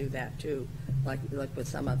 they can do that too, like with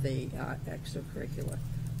some of the extracurricular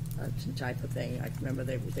type of thing. I remember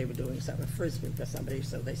they were doing something with Frisbee for somebody,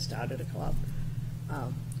 so they started a club.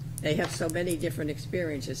 They have so many different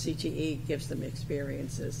experiences. CTE gives them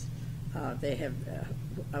experiences. They have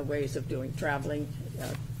ways of doing traveling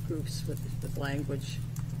groups with language.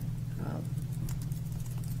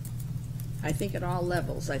 I think at all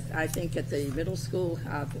levels. I think at the middle school,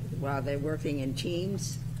 while they're working in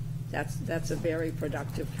teams, that's a very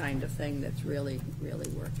productive kind of thing that's really, really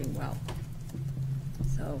working well.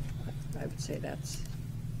 So I would say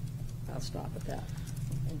I'll stop at that.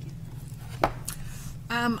 Thank you.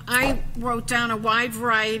 I wrote down a wide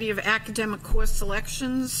variety of academic course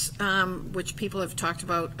selections, which people have talked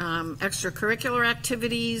about, extracurricular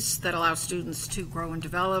activities that allow students to grow and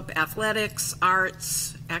develop, athletics,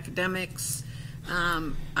 arts, academics.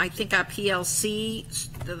 I think our PLC,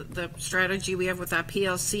 the strategy we have with our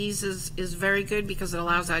PLCs is very good because it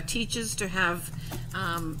allows our teachers to have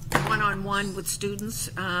one-on-one with students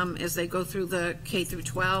as they go through the K through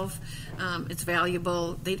 12. It's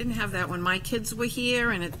valuable. They didn't have that when my kids were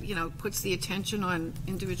here, and it puts the attention on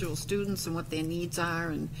individual students and what their needs are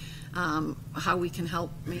and how we can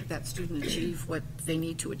help make that student achieve what they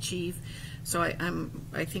need to achieve. So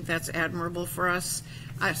I think that's admirable for us.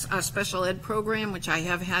 Our special ed program, which I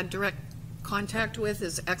have had direct contact with,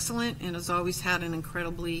 is excellent and has always had an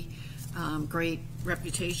incredibly great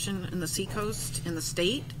reputation in the Seacoast, in the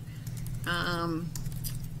state. And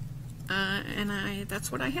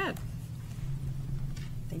that's what I had.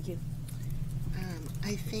 Thank you.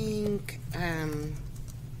 I think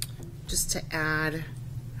just to add,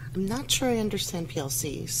 I'm not sure I understand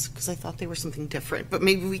PLCs because I thought they were something different, but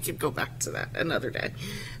maybe we could go back to that another day.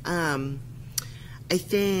 I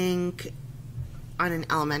think on an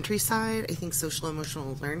elementary side, I think social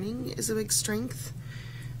emotional learning is a big strength.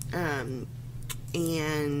 And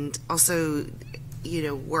also,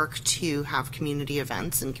 work to have community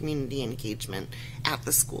events and community engagement at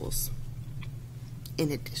the schools,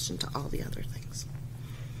 in addition to all the other things.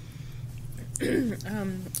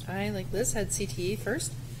 I, like Liz, had CTE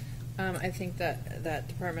first. I think that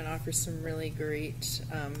department offers some really great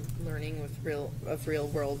learning with real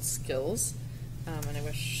world skills, and I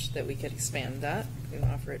wish that we could expand that and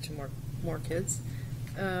offer it to more kids.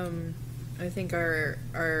 I think our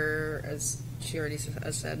as she already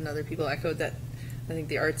said, and other people echoed, that I think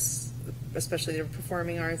the arts, especially the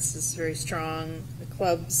performing arts, is very strong. The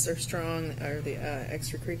clubs are strong, or the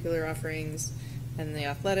extracurricular offerings, and the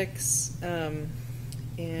athletics.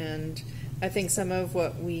 And I think some of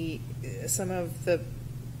the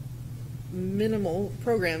minimal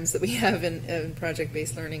programs that we have in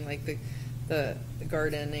project-based learning, like the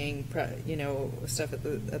gardening, stuff at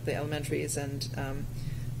the elementaries, and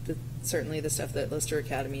certainly the stuff that Lister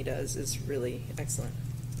Academy does is really excellent.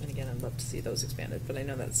 And again, I'd love to see those expanded, but I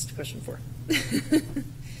know that's question 4.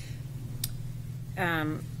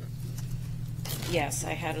 Yes,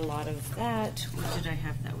 I had a lot of that. What did I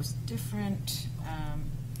have that was different?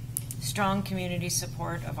 Strong community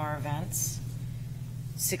support of our events,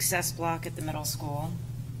 success block at the middle school,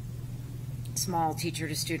 small teacher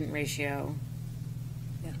to student ratio,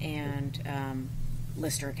 and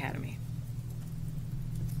Lister Academy.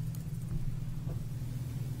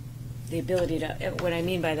 The ability to, what I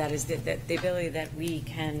mean by that is that the ability that we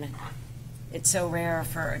can, it's so rare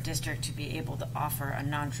for a district to be able to offer a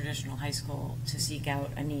non-traditional high school to seek out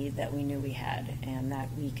a need that we knew we had, and that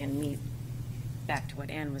we can meet, back to what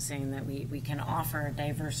Ann was saying, that we can offer a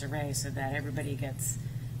diverse array so that everybody gets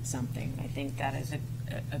something. I think that is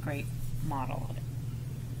a great model.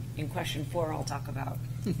 In question 4, I'll talk about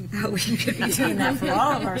how we could be doing that for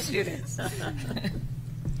all of our students.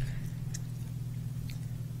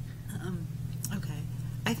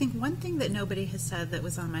 I think one thing that nobody has said that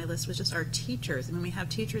was on my list was just our teachers. I mean, we have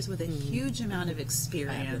teachers with a huge amount of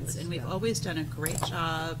experience, and we've always done a great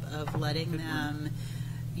job of letting them,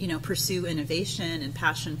 pursue innovation and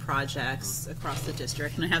passion projects across the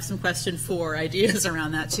district. And I have some question 4 ideas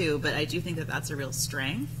around that too, but I do think that that's a real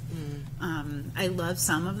strength. I love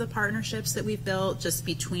some of the partnerships that we've built just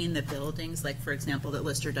between the buildings, like, for example, that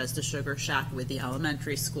Lister does the Sugar Shack with the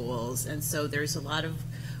elementary schools. And so there's a lot of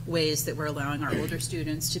ways that we're allowing our older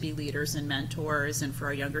students to be leaders and mentors, and for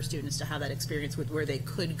our younger students to have that experience with where they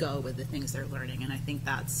could go with the things they're learning. And I think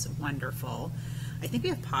that's wonderful. I think we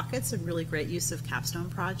have pockets of really great use of capstone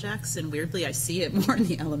projects, and weirdly I see it more in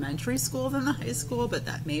the elementary school than the high school, but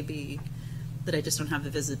that may be that I just don't have the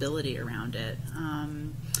visibility around it.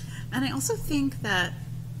 And I also think that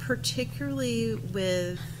particularly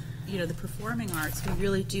with the performing arts, we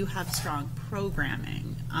really do have strong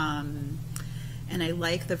programming. And I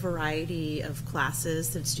like the variety of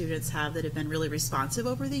classes that students have that have been really responsive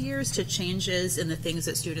over the years to changes in the things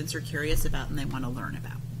that students are curious about and they want to learn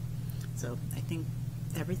about. So I think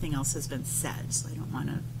everything else has been said, so I don't want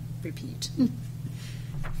to repeat.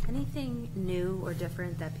 Anything new or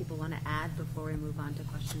different that people want to add before we move on to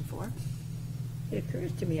question 4? It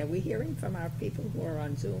occurs to me, are we hearing from our people who are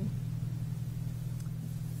on Zoom?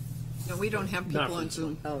 No, we don't have people on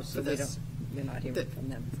Zoom. Oh, so we're not hearing from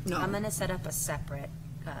them. No. I'm going to set up a separate,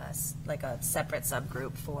 separate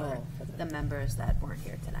subgroup for the members that weren't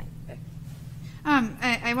here tonight.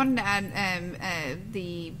 I wanted to add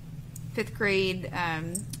the 5th grade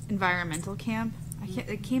environmental camp.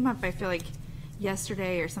 It came up, I feel like,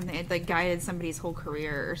 yesterday or something. It guided somebody's whole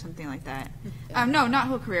career or something like that. No, not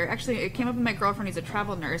whole career. Actually, it came up with my girlfriend who's a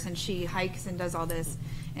travel nurse, and she hikes and does all this.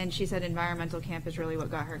 And she said environmental camp is really what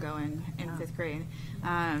got her going in 5th grade.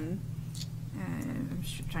 I'm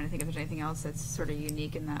trying to think if there's anything else that's sort of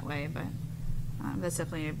unique in that way, but that's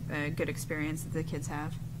definitely a good experience that the kids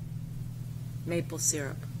have. Maple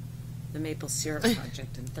syrup. The maple syrup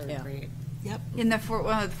project in 3rd grade. Yep. In the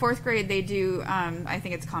 4th grade, they do, I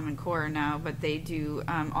think it's Common Core now, but they do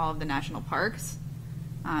all of the national parks.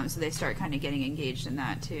 So they start kind of getting engaged in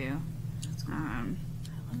that too. That's cool. I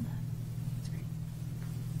love that. That's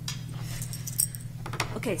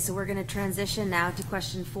great. Okay, so we're going to transition now to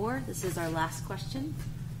question 4. This is our last question.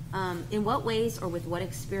 In what ways or with what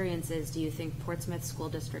experiences do you think Portsmouth School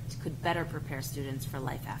District could better prepare students for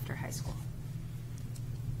life after high school?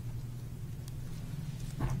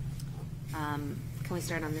 Can we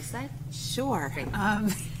start on this side? Sure.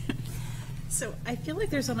 So I feel like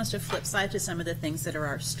there's almost a flip side to some of the things that are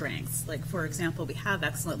our strengths. Like, for example, we have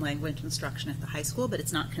excellent language instruction at the high school, but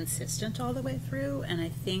it's not consistent all the way through. And I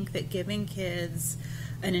think that giving kids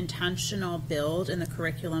an intentional build in the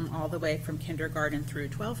curriculum all the way from kindergarten through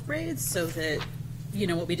 12th grade, so that, you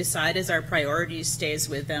know, what we decide as our priorities stays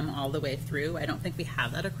with them all the way through. I don't think we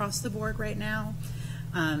have that across the board right now.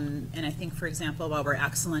 And I think, for example, while we're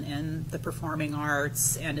excellent in the performing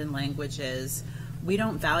arts and in languages, we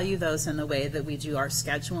don't value those in the way that we do our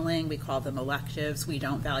scheduling. We call them electives. We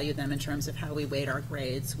don't value them in terms of how we weight our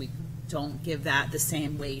grades. We don't give that the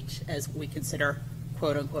same weight as we consider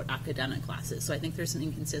quote-unquote academic classes. So I think there's some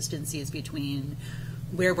inconsistencies between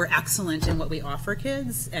where we're excellent in what we offer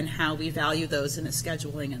kids and how we value those in the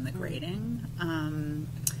scheduling and the grading.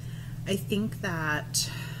 I think that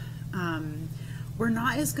we're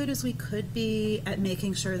not as good as we could be at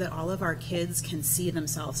making sure that all of our kids can see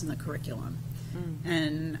themselves in the curriculum.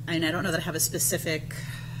 And I don't know that I have a specific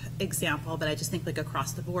example, but I just think like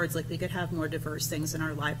across the boards, like we could have more diverse things in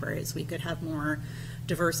our libraries. We could have more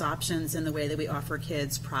diverse options in the way that we offer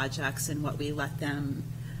kids projects and what we let them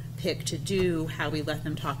pick to do, how we let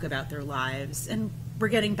them talk about their lives. And we're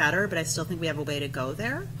getting better, but I still think we have a way to go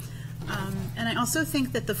there. And I also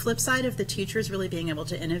think that the flip side of the teachers really being able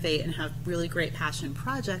to innovate and have really great passion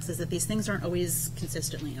projects is that these things aren't always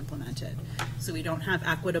consistently implemented. So we don't have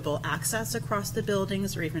equitable access across the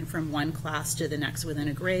buildings or even from one class to the next within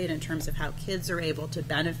a grade in terms of how kids are able to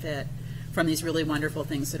benefit from these really wonderful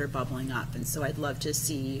things that are bubbling up. And so I'd love to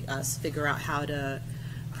see us figure out how to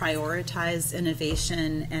prioritize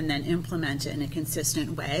innovation and then implement it in a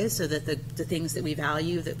consistent way so that the things that we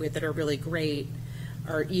value that are really great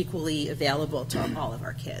are equally available to all of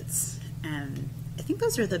our kids. And I think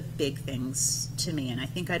those are the big things to me. And I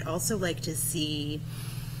think I'd also like to see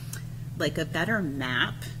like a better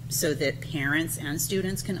map so that parents and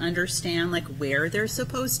students can understand like where they're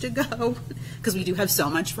supposed to go, because we do have so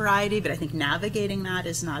much variety, but I think navigating that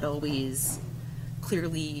is not always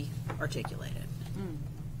clearly articulated.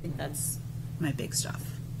 I think that's my big stuff.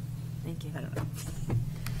 Thank you. I don't know.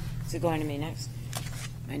 So going to me next.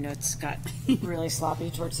 My notes got really sloppy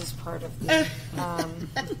towards this part of the,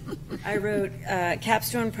 I wrote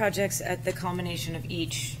capstone projects at the culmination of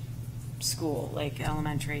each school, like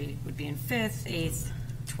elementary would be in 5th, 8th,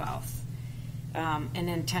 12th. An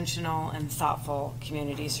intentional and thoughtful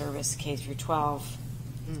community service K through 12.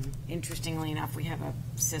 Interestingly enough, we have a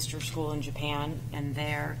sister school in Japan, and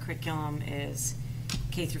their curriculum is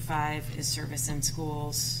K through 5 is service in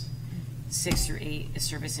schools, 6 through 8 is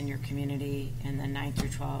service in your community, and then 9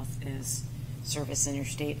 through 12 is service in your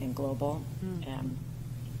state and global.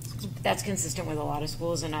 That's consistent with a lot of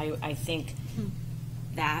schools, and I think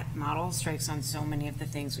that model strikes on so many of the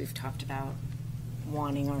things we've talked about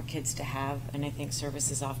wanting our kids to have, and I think service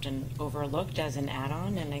is often overlooked as an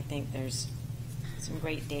add-on, and I think there's some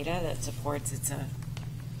great data that supports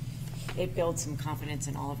it builds some confidence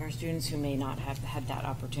in all of our students who may not have had that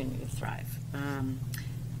opportunity to thrive.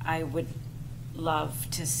 I would love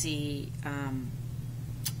to see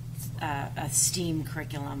a STEAM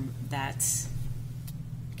curriculum that's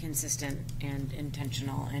consistent and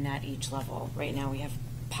intentional and at each level. Right now we have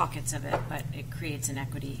pockets of it, but it creates an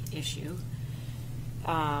equity issue.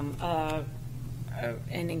 An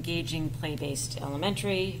engaging play-based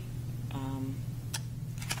elementary.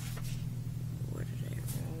 What did I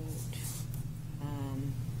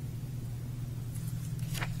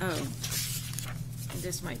wrote? Oh.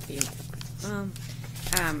 This might be,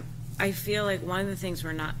 I feel like one of the things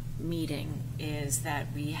we're not meeting is that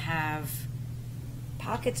we have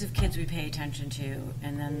pockets of kids we pay attention to,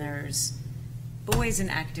 and then there's boys and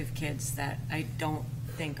active kids that I don't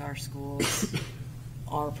think our schools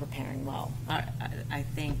are preparing well. I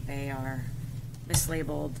think they are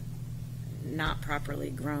mislabeled, not properly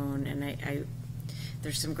grown, and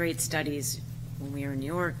there's some great studies when we were in New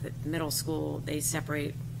York that middle school, they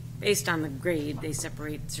separate based on the grade, they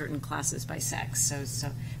separate certain classes by sex.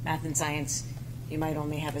 So math and science, you might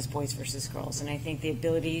only have as boys versus girls. And I think the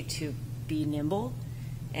ability to be nimble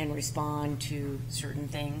and respond to certain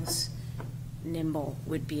things, nimble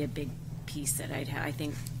would be a big piece that I'd have. I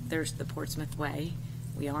think there's the Portsmouth way.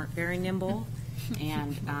 We aren't very nimble.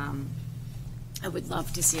 And I would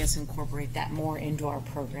love to see us incorporate that more into our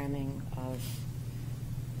programming of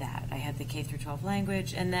that. I had the K through 12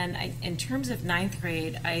 language, and then in terms of 9th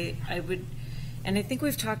grade, I would, and I think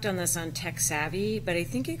we've talked on this on Tech Savvy, but I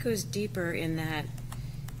think it goes deeper in that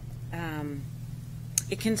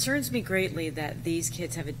it concerns me greatly that these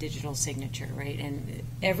kids have a digital signature, right? And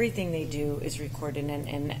everything they do is recorded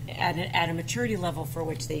and at a maturity level for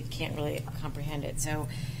which they can't really comprehend it. So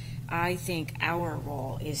I think our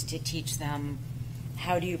role is to teach them,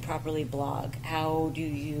 how do you properly blog? How do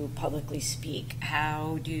you publicly speak?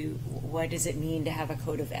 What does it mean to have a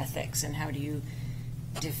code of ethics, and how do you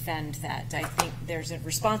defend that? I think there's a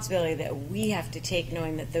responsibility that we have to take,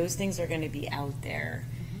 knowing that those things are going to be out there.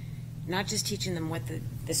 Not just teaching them what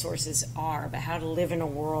the sources are, but how to live in a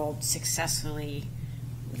world successfully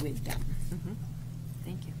with them.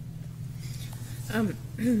 Thank you.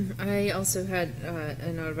 I also had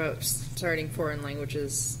a note about starting foreign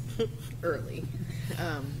languages early.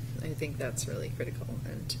 I think that's really critical,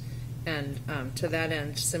 and to that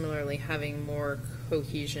end, similarly, having more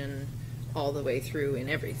cohesion all the way through in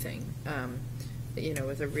everything.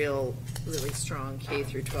 With a really strong K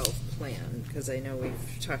through 12 plan, because I know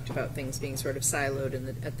we've talked about things being sort of siloed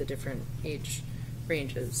at the different age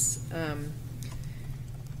ranges.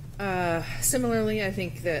 Similarly, I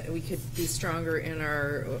think that we could be stronger in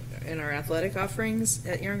our athletic offerings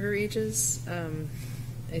at younger ages.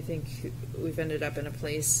 I think we've ended up in a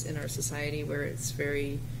place in our society where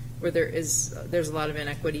there's a lot of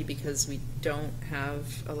inequity because we don't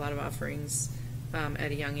have a lot of offerings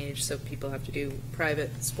at a young age, so people have to do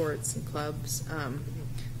private sports and clubs,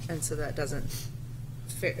 and so that doesn't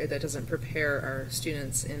prepare our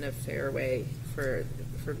students in a fair way for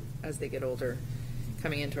as they get older,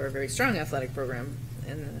 coming into our very strong athletic program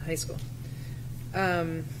in high school.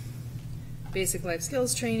 Basic life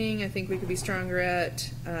skills training, I think we could be stronger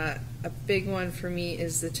at. A big one for me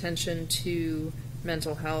is the attention to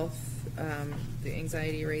mental health, the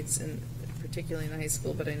anxiety rates, particularly in the high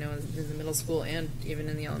school, but I know in the middle school and even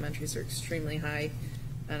in the elementaries are extremely high,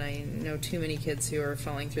 and I know too many kids who are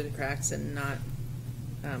falling through the cracks and not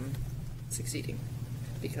succeeding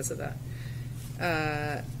because of that.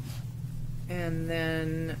 And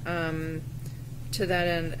then to that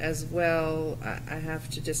end as well, I have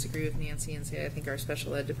to disagree with Nancy and say I think our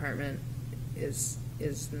special ed department is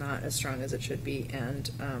not as strong as it should be,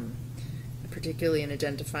 and particularly in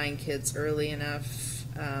identifying kids early enough,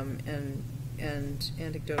 and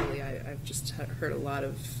anecdotally I've just heard a lot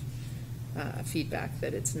of feedback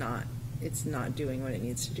that it's not doing what it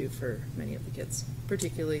needs to do for many of the kids,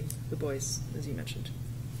 particularly the boys, as you mentioned.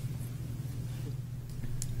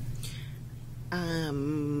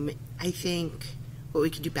 I think what we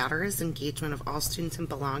could do better is engagement of all students and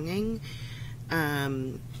belonging,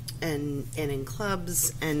 and in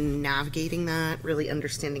clubs, and navigating that, really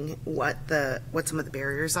understanding what some of the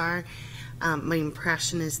barriers are. My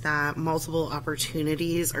impression is that multiple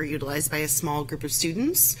opportunities are utilized by a small group of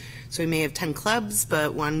students. So we may have 10 clubs,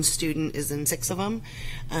 but one student is in 6 of them,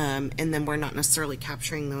 and then we're not necessarily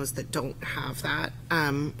capturing those that don't have that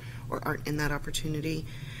or aren't in that opportunity.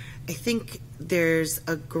 I think there's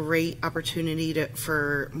a great opportunity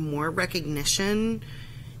for more recognition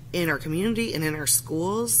in our community and in our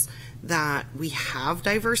schools that we have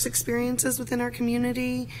diverse experiences within our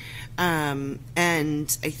community. And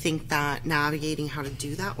I think that navigating how to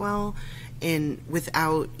do that well and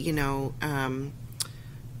without,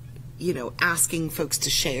 asking folks to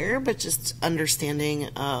share, but just understanding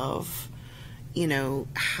of,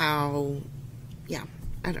 how,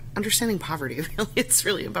 understanding poverty. Really, it's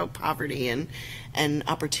really about poverty and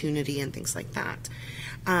opportunity and things like that.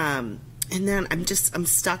 And then I'm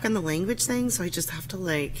stuck on the language thing, so I just have to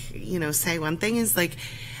say one thing is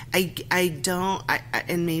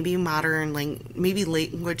and maybe maybe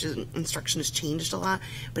language instruction has changed a lot,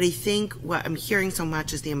 but I think what I'm hearing so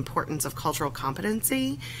much is the importance of cultural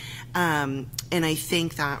competency, and I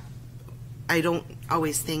think that I don't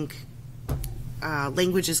always think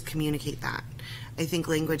languages communicate that. I think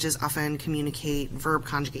languages often communicate verb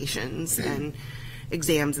conjugations and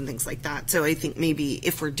exams and things like that. So I think maybe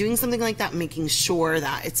if we're doing something like that, making sure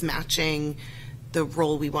that it's matching the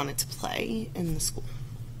role we want it to play in the school.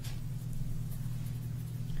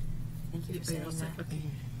 Thank you for saying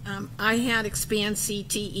that. I had expand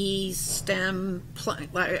CTE, STEM,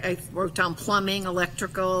 I wrote down plumbing,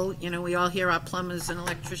 electrical. We all hear our plumbers and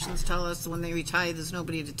electricians tell us when they retire there's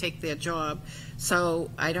nobody to take their job.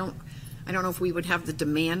 So I don't know if we would have the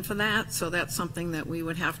demand for that, so that's something that we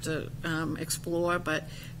would have to explore, but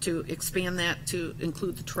to expand that to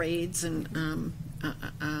include the trades and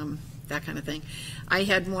that kind of thing. I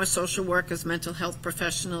had more social workers, mental health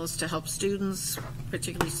professionals to help students,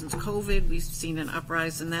 particularly since COVID. We've seen an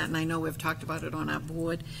uprise in that, and I know we've talked about it on our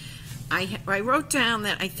board. I wrote down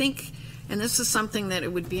that I think, and this is something that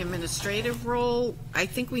it would be administrative role, I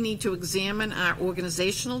think we need to examine our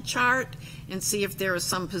organizational chart and see if there are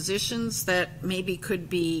some positions that maybe could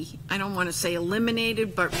be, I don't want to say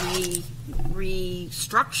eliminated, but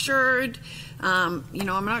restructured.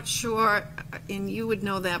 I'm not sure and you would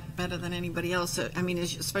know that better than anybody else, I mean,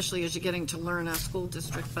 especially as you're getting to learn our school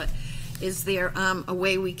district, but is there a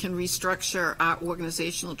way we can restructure our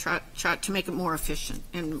organizational chart to make it more efficient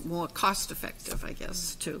and more cost-effective, I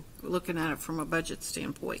guess, too, looking at it from a budget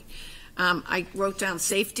standpoint? I wrote down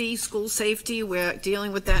safety, school safety. We're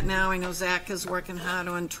dealing with that now. I know Zach is working hard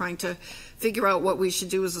on trying to figure out what we should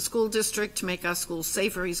do as a school district to make our schools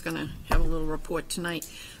safer. He's going to have a little report tonight.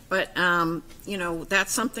 But, you know,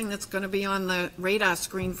 that's something that's going to be on the radar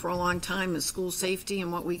screen for a long time, is school safety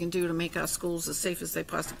and what we can do to make our schools as safe as they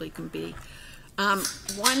possibly can be.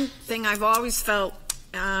 One thing I've always felt,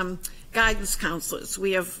 guidance counselors.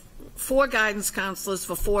 We have 4 guidance counselors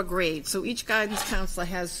for 4 grades. So each guidance counselor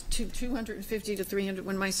has 250 to 300.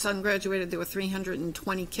 When my son graduated, there were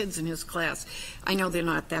 320 kids in his class. I know they're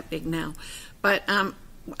not that big now. But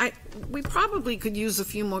we probably could use a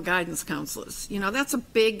few more guidance counselors. You know, that's a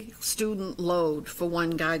big student load for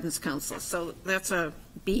one guidance counselor. So that's a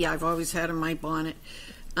B I've always had in my bonnet.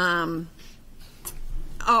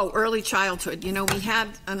 Early childhood. You know, we had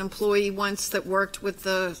an employee once that worked with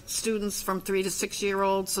the students from 3 to 6 year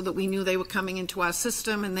olds so that we knew they were coming into our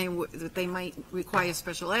system and that they might require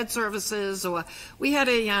special ed services, or we had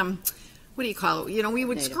a, what do you call it? You know, we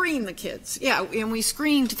would screen the kids. Yeah, and we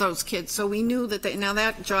screened those kids, so we knew that now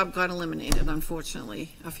that job got eliminated,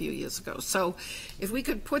 unfortunately, a few years ago. So if we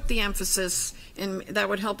could put the emphasis, and that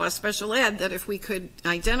would help our special ed, that if we could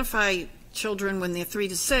identify children when they're 3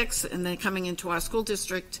 to 6 and they're coming into our school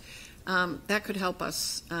district, that could help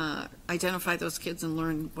us identify those kids and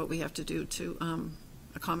learn what we have to do to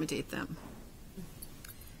accommodate them.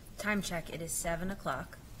 Time check, it is 7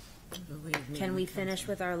 o'clock. Can we finish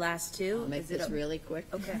with our last 2? I'll make this really quick.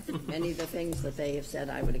 Okay. Many of the things that they have said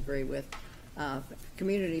I would agree with.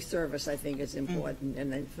 Community service, I think, is important,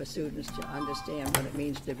 and then for students to understand what it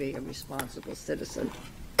means to be a responsible citizen.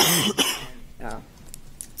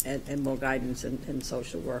 And more guidance and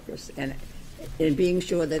social workers, and being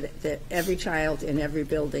sure that every child in every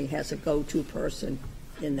building has a go-to person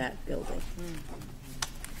in that building.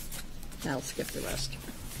 I'll skip the rest.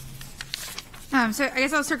 So I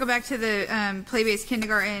guess I'll circle back to the play-based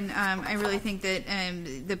kindergarten. I really think that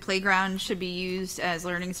the playground should be used as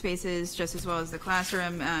learning spaces just as well as the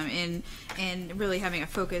classroom, and really having a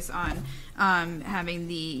focus on having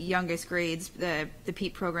the youngest grades, the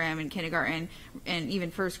PEAP program in kindergarten and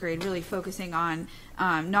even first grade, really focusing on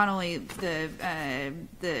not only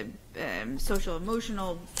the social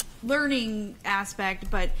emotional learning aspect,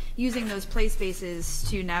 but using those play spaces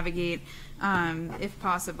to navigate if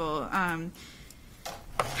possible.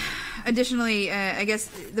 Additionally, I guess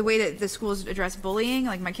the way that the schools address bullying,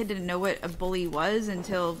 like my kid didn't know what a bully was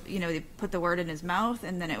until, you know, they put the word in his mouth,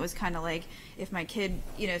 and then it was kind of like, if my kid,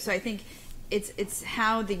 you know, so I think it's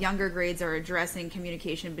how the younger grades are addressing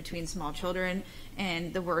communication between small children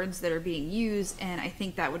and the words that are being used, and I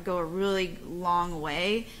think that would go a really long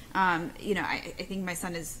way. You know, I think my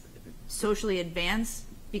son is socially advanced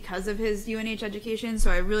because of his UNH education, so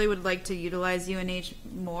I really would like to utilize UNH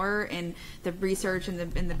more in the research and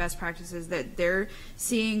the best practices that they're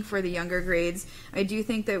seeing for the younger grades. I do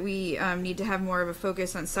think that we need to have more of a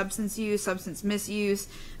focus on substance use, substance misuse,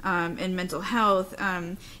 and mental health,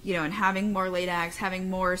 you know, and having more LADACs, having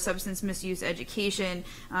more substance misuse education,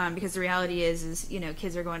 because the reality is, you know,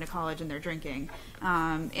 kids are going to college and they're drinking,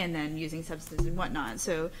 and then using substances and whatnot.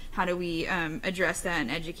 So how do we address that and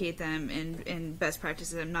educate them in best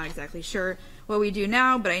practices? I'm not exactly sure what we do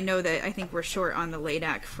now, but I know that I think we're short on the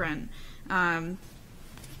LADAC front.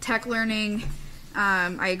 Tech learning,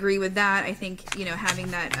 I agree with that. I think, you know,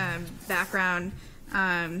 having that background,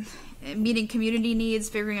 meeting community needs,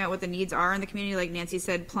 figuring out what the needs are in the community, like Nancy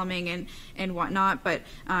said, plumbing and whatnot. But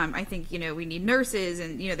I think, you know, we need nurses,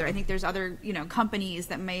 and, you know, I think there's other, you know, companies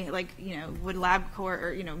that may, like, you know, would LabCorp,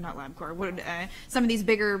 or, you know, not LabCorp, would some of these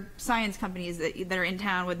bigger science companies that are in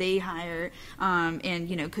town, would they hire, and,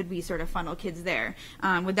 you know, could we sort of funnel kids there?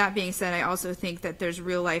 With that being said, I also think that there's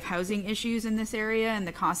real life housing issues in this area, and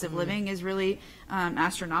the cost of living is really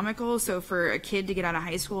astronomical. So for a kid to get out of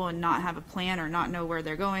high school and not have a plan or not know where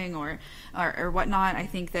they're going or whatnot, I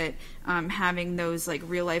think that having those like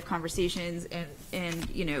real life conversations and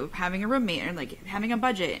you know, having a roommate and like having a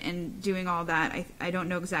budget and doing all that, I don't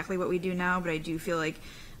know exactly what we do now, but I do feel like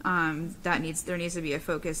there needs to be a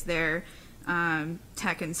focus there.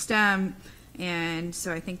 Tech and STEM. And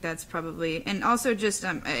so I think that's probably, and also just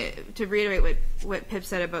to reiterate what Pip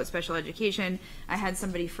said about special education, I had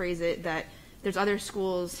somebody phrase it that there's other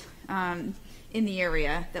schools in the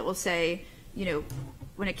area that will say, you know,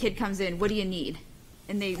 when a kid comes in, what do you need?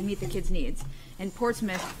 And they meet the kid's needs. And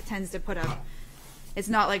Portsmouth tends to put up, it's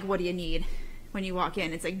not like, what do you need? when you walk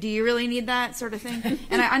in. It's like, do you really need that sort of thing?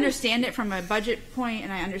 And I understand it from a budget point,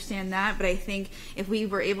 and I understand that, but I think if we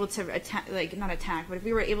were able to not attack, but if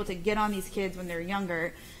we were able to get on these kids when they're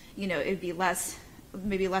younger, you know, it'd be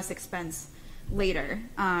maybe less expense later.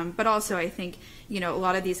 But also I think, you know, a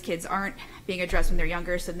lot of these kids aren't being addressed when they're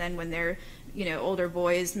younger, so then when they're, you know, older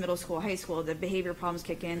boys, middle school, high school, the behavior problems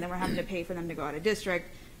kick in, then we're having to pay for them to go out of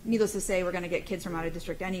district. Needless to say, we're going to get kids from out of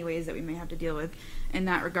district anyways that we may have to deal with in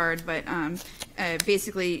that regard. But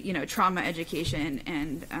basically, you know, trauma education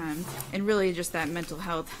and really just that mental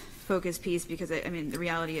health focus piece, because I mean, the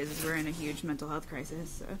reality is we're in a huge mental health crisis.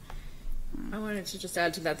 So. I wanted to just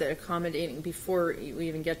add to that accommodating, before we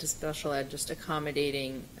even get to special ed, just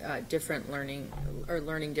accommodating different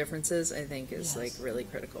learning differences, I think is like really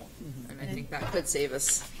critical. And I think that could save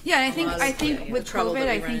us. Yeah, I think with trouble COVID, that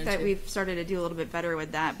we I run think that into. we've started to do a little bit better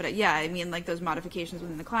with that. But yeah, I mean, like those modifications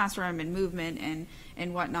within the classroom and movement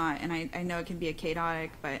and whatnot. And I know it can be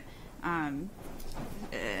chaotic, but And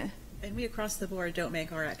we across the board don't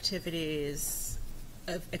make our activities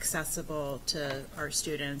accessible to our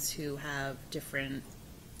students who have different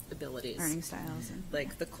abilities. learning styles. And,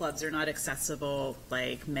 Like the clubs are not accessible,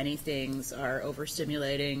 like many things are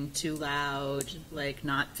overstimulating, too loud, like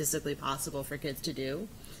not physically possible for kids to do,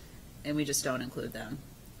 and we just don't include them.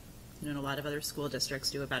 And a lot of other school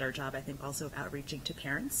districts do a better job, I think, also of outreaching to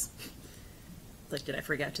parents. Like, did I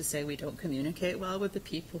forget to say we don't communicate well with the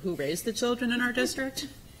people who raise the children in our district?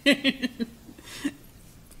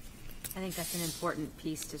 I think that's an important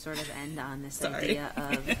piece to sort of end on, this Sorry. idea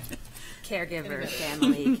of caregiver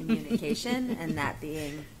family communication and that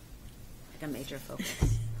being like a major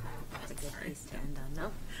focus. That's a good piece to end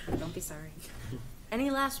on. No, don't be sorry. Any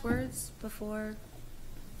last words before?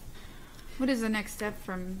 what is the next step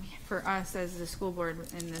for us as the school board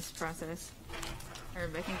in this process? Or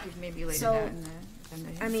I think you've maybe laid it out in the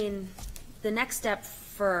agenda. I mean, the next step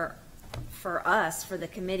for us, for the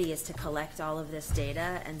committee, is to collect all of this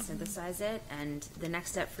data and synthesize it, and the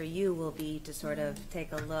next step for you will be to sort of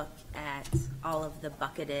take a look at all of the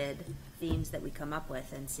bucketed themes that we come up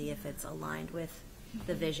with and see if it's aligned with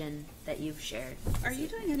the vision that you've shared. Are you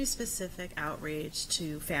doing any specific outreach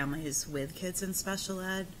to families with kids in special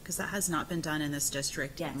ed? Because that has not been done in this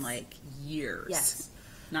district Yes. in like years. Yes.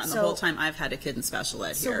 Not in the So- whole time I've had a kid in special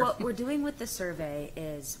ed So here. what we're doing with the survey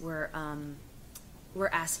is we're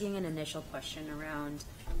asking an initial question around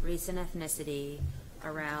race and ethnicity,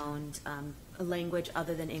 around a language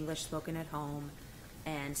other than English spoken at home,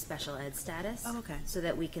 and special ed status. Oh, okay. So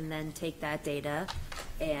that we can then take that data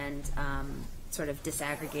and sort of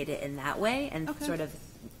disaggregate it in that way and Okay. sort of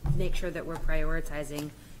make sure that we're prioritizing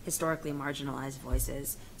historically marginalized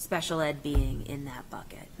voices, special ed being in that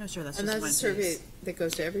bucket. No, sure, that's And just that's one a survey piece. that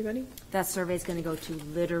goes to everybody? That survey is going to go to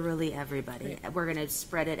literally everybody. We're going to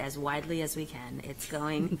spread it as widely as we can.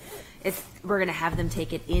 We're going to have them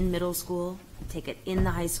take it in middle school, take it in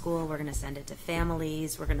the high school. We're going to send it to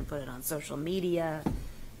families. We're going to put it on social media.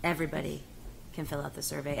 Everybody can fill out the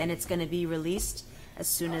survey, and it's going to be released as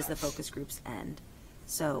soon as the focus groups end.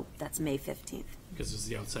 So that's May 15th. Because as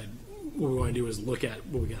the outside, what we want to do is look at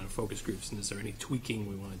what we got in focus groups, and is there any tweaking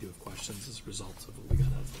we want to do with questions as a result of what we got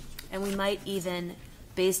out of focus groups? And we might even,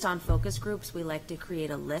 based on focus groups, we like to create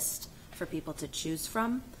a list for people to choose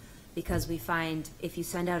from, because we find if you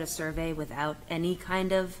send out a survey without any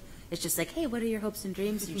kind of, it's just like, hey, what are your hopes and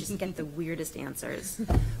dreams? You just get the weirdest answers.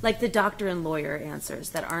 Like the doctor and lawyer answers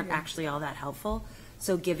that aren't actually all that helpful.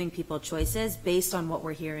 So giving people choices based on what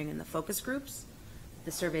we're hearing in the focus groups, the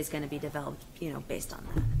survey is going to be developed, based on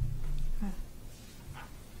that.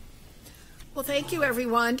 Well, thank you,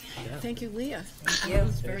 everyone. Thank you, Leah. Thank you.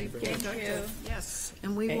 Very productive. Yes,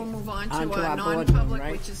 and we will move on On to to our our boardroom, non-public,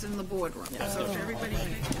 right? which is in the boardroom. So if everybody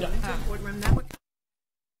can go into the boardroom, then we're